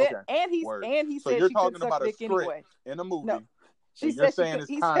 once. and then Okay. and Word. he So said you're she talking couldn't suck about a dick script anyway. in a movie. No. She and said you're she saying could, his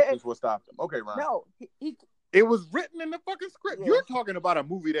he conscience said will stop him. Okay, Ryan. no. He It was written in the fucking script. Yeah. You're talking about a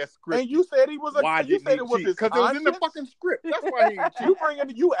movie that's scripted. And you said he was a. Why You didn't said he it was cheat? his Because it was in the conscience? fucking script. That's why he ain't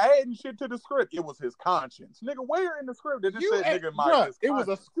cheat. You adding shit to the script. It was his conscience, nigga. Where in the script did it say nigga my his it was a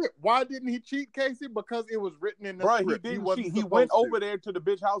conscience? script. Why didn't he cheat, Casey? Because it was written in the Bruh, he script. didn't wasn't cheat. He supposed went to. over there to the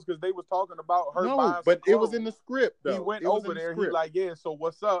bitch house because they was talking about her No, buying but some it was clothes. in the script. Though. He went It was over in the there. He script. like, yeah. So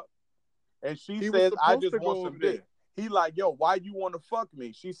what's up? And she He was says, I supposed just to want go some over there. dick. He like, yo, why you want to fuck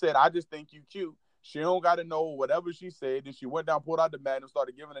me? She said, I just think you cute. She don't got to know whatever she said. Then she went down, pulled out the mat, and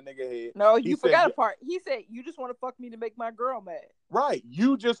started giving a nigga head. no, He you said, forgot a yeah. part. He said you just want to fuck me to make my girl mad. Right.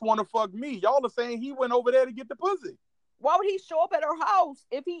 You just want to fuck me. Y'all are saying he went over there to get the pussy. Why would he show up at her house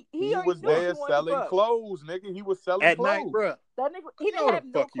if he He already was knew there she wanted selling to fuck? clothes, nigga. He was selling At clothes. night, bruh. That nigga, he You know didn't have the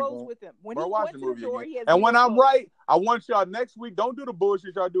no fuck he clothes won't. with him. When Bro, he watch went the to the movie door, again. he had And when zero I'm clothes. right, I want y'all next week. Don't do the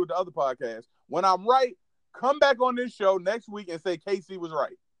bullshit y'all do with the other podcast. When I'm right, come back on this show next week and say Casey was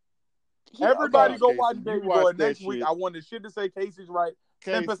right. Everybody okay. go Casey, watch you Baby watch Boy that next week. shit. I want the shit to say Casey's right.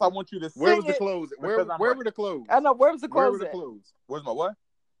 Casey, Tempest, I want you to where sing was the it. clothes? Where because I'm were right. the clothes? I know. Where was the Where clothes were the at? clothes? Where's my what?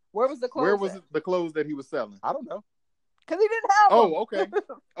 Where was the clothes Where was at? the clothes that he was selling? I don't know. Because he didn't have them. Oh, okay,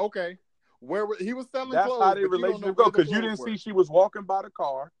 okay. Where were, he was selling That's clothes? how their but you don't know relationship where go the because you clothes didn't were. see she was walking by the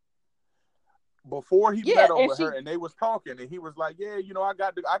car before he Yeah, met up and with she- her, and they was talking, and he was like, "Yeah, you know, I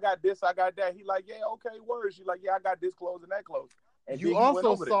got this, I got that." He like, "Yeah, okay, word." She like, "Yeah, I got this clothes and that clothes." And You then he went also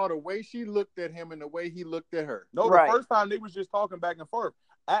over saw the way she looked at him and the way he looked at her. No, Right. the first time they was just talking back and forth.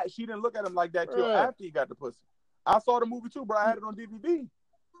 She didn't look at him like that till Bruh. after he got the pussy. I saw the movie too, bro. I had it on DVD.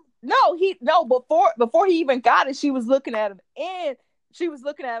 No, before he even got it, she was looking at him, and she was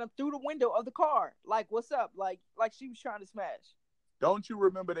looking at him through the window of the car. Like, what's up? Like she was trying to smash. Don't you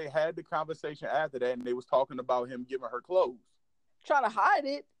remember they had the conversation after that, and they was talking about him giving her clothes? Trying to hide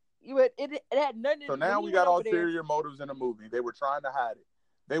it. It had nothing to do. So now when we he got went over there, ulterior motives in the movie. They were trying to hide it.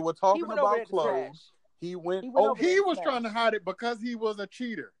 They were he talking went over there about to smash. clothes. He went He went over. over there. He was Smash. trying to hide it because he was a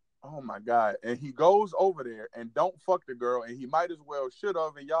cheater. Oh my God! And he goes over there and don't fuck the girl, and he might as well should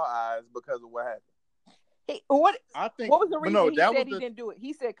have in y'all eyes because of what happened. What I think. was the but reason no, he that said was he the, didn't do it?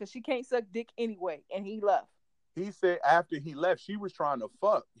 He said because she can't suck dick anyway, and he left. He said after he left, she was trying to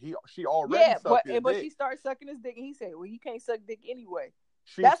fuck. She already Yeah, sucked his but dick. she started sucking his dick, and he said, "Well, you can't suck dick anyway."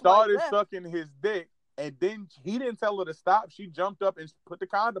 She That's why he started left. sucking his dick, and then he didn't tell her to stop. She jumped up and put the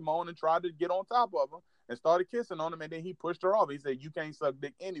condom on and tried to get on top of him and started kissing on him, and then he pushed her off. He said, "You can't suck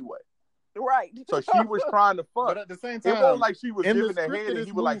dick anyway." Right. So she was trying to fuck. But at the same It time, wasn't like she was in the giving the script head of and this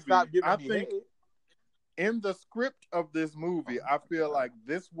he was like, movie, stop giving I me think head. in the script of this movie, I feel like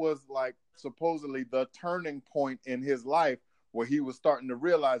this was like supposedly the turning point in his life where he was starting to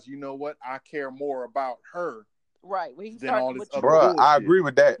realize, you know what, I care more about her Right. Well, he's than all starting this to other mature. Bruh, I bullshit. agree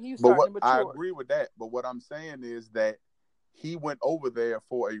with that. He was But starting what to I mature. agree with that. But what I'm saying is that he went over there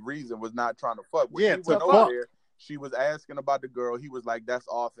for a reason, was not trying to fuck. When Yeah, he to went fuck. over there, she was asking about the girl. He was like, that's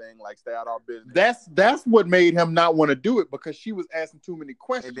our thing, like stay out our business. That's what made him not want to do it, because she was asking too many And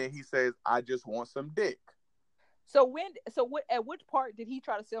questions. then he says, I just want some dick. So at which part did he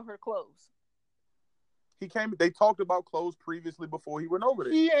try to sell her clothes? They talked about clothes previously before he went over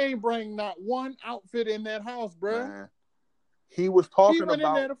there. He ain't bring not one outfit in that house, bro. Man. He was talking went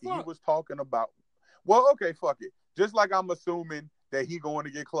in there about. to He fuck. was talking about. Well, okay, fuck it. Just like I'm assuming that he going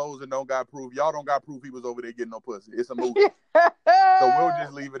to get clothes and don't got proof. Y'all don't got proof he was over there getting no pussy. It's a movie, so we'll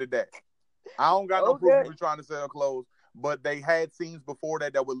just leave it at that. I don't got no proof Okay. he was trying to sell clothes, but they had scenes before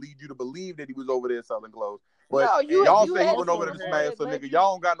that would lead you to believe that he was over there selling clothes. But No, y'all you say he had went over there to scenes smash, that so led nigga, you-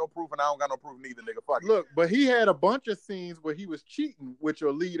 y'all don't got no proof, and I don't got no proof neither, nigga. Fuck it. Look, but he had a bunch of scenes where he was cheating, which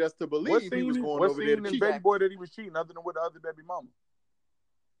will lead us to believe he was going over there to in cheat. Baby Boy that he was cheating other than with the other baby mama?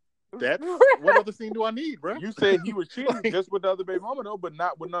 That's what other scene do I need, bro? You said he was cheating just with the other baby mama though, but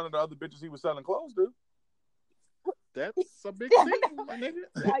not with none of the other bitches he was selling clothes to. That's a big scene, my nigga.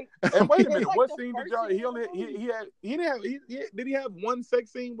 Like, And wait a minute, like what the scene did first y'all? scene He of the only movie. did he have one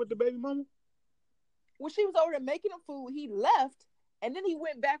sex scene with the baby mama? When she was over there making him food, he left, and then he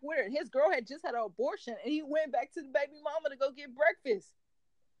went back with her. His girl had just had an abortion, and he went back to the baby mama to go get breakfast.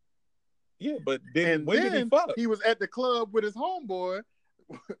 Yeah, but And when then did he fuck? he was at the club with his homeboy,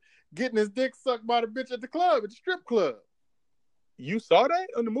 getting his dick sucked by the bitch at the club, at the strip club. You saw that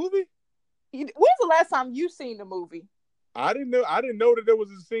in the movie? When's the last time you seen the movie? I didn't know that there was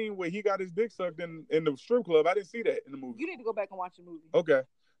a scene where he got his dick sucked in the strip club. I didn't see that in the movie. You need to go back and watch the movie. Okay.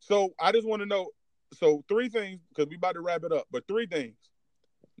 So I just want to know. So 3 things, because we about to wrap it up, but 3 things.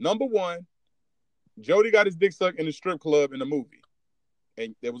 Number 1, Jody got his dick sucked in the strip club in the movie.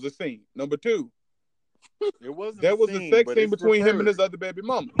 And there was a scene. Number 2, There was a sex scene between him and his other baby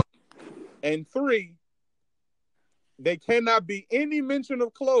mama. And 3, there cannot be any mention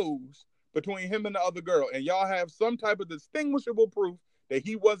of clothes between him and the other girl. And y'all have some type of distinguishable proof that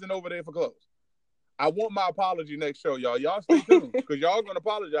he wasn't over there for clothes. I want my apology next show, y'all. Y'all stay tuned, because y'all going to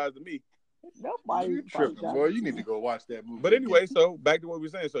apologize to me. Nobody. You tripping, boy. You need to go watch that movie. But anyway, so back to what we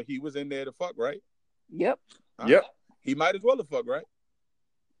were saying. So he was in there to fuck, right? Yep. Yep. He might as well have fucked, right?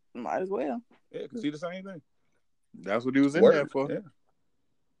 Might as well. Yeah, because he the same thing. That's what he was in there for. Yeah.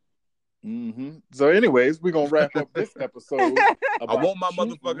 Mm-hmm. So anyways, we're going to wrap up this episode. I want my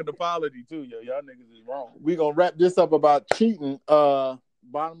cheating. motherfucking apology too, yo. Y'all niggas is wrong. We're going to wrap this up about cheating.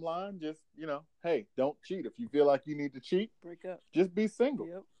 Bottom line, just, hey, don't cheat. If you feel like you need to cheat, Break up. just be single.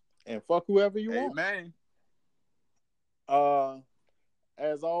 Yep. And fuck whoever you want. Amen.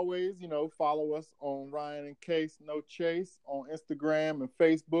 As always, follow us on Ryan and Case No Chase on Instagram and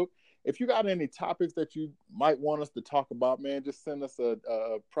Facebook. If you got any topics that you might want us to talk about, man, just send us a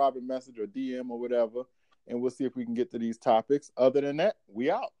private message or DM or whatever, and we'll see if we can get to these topics. Other than that,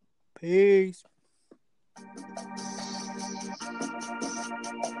 we out. Peace.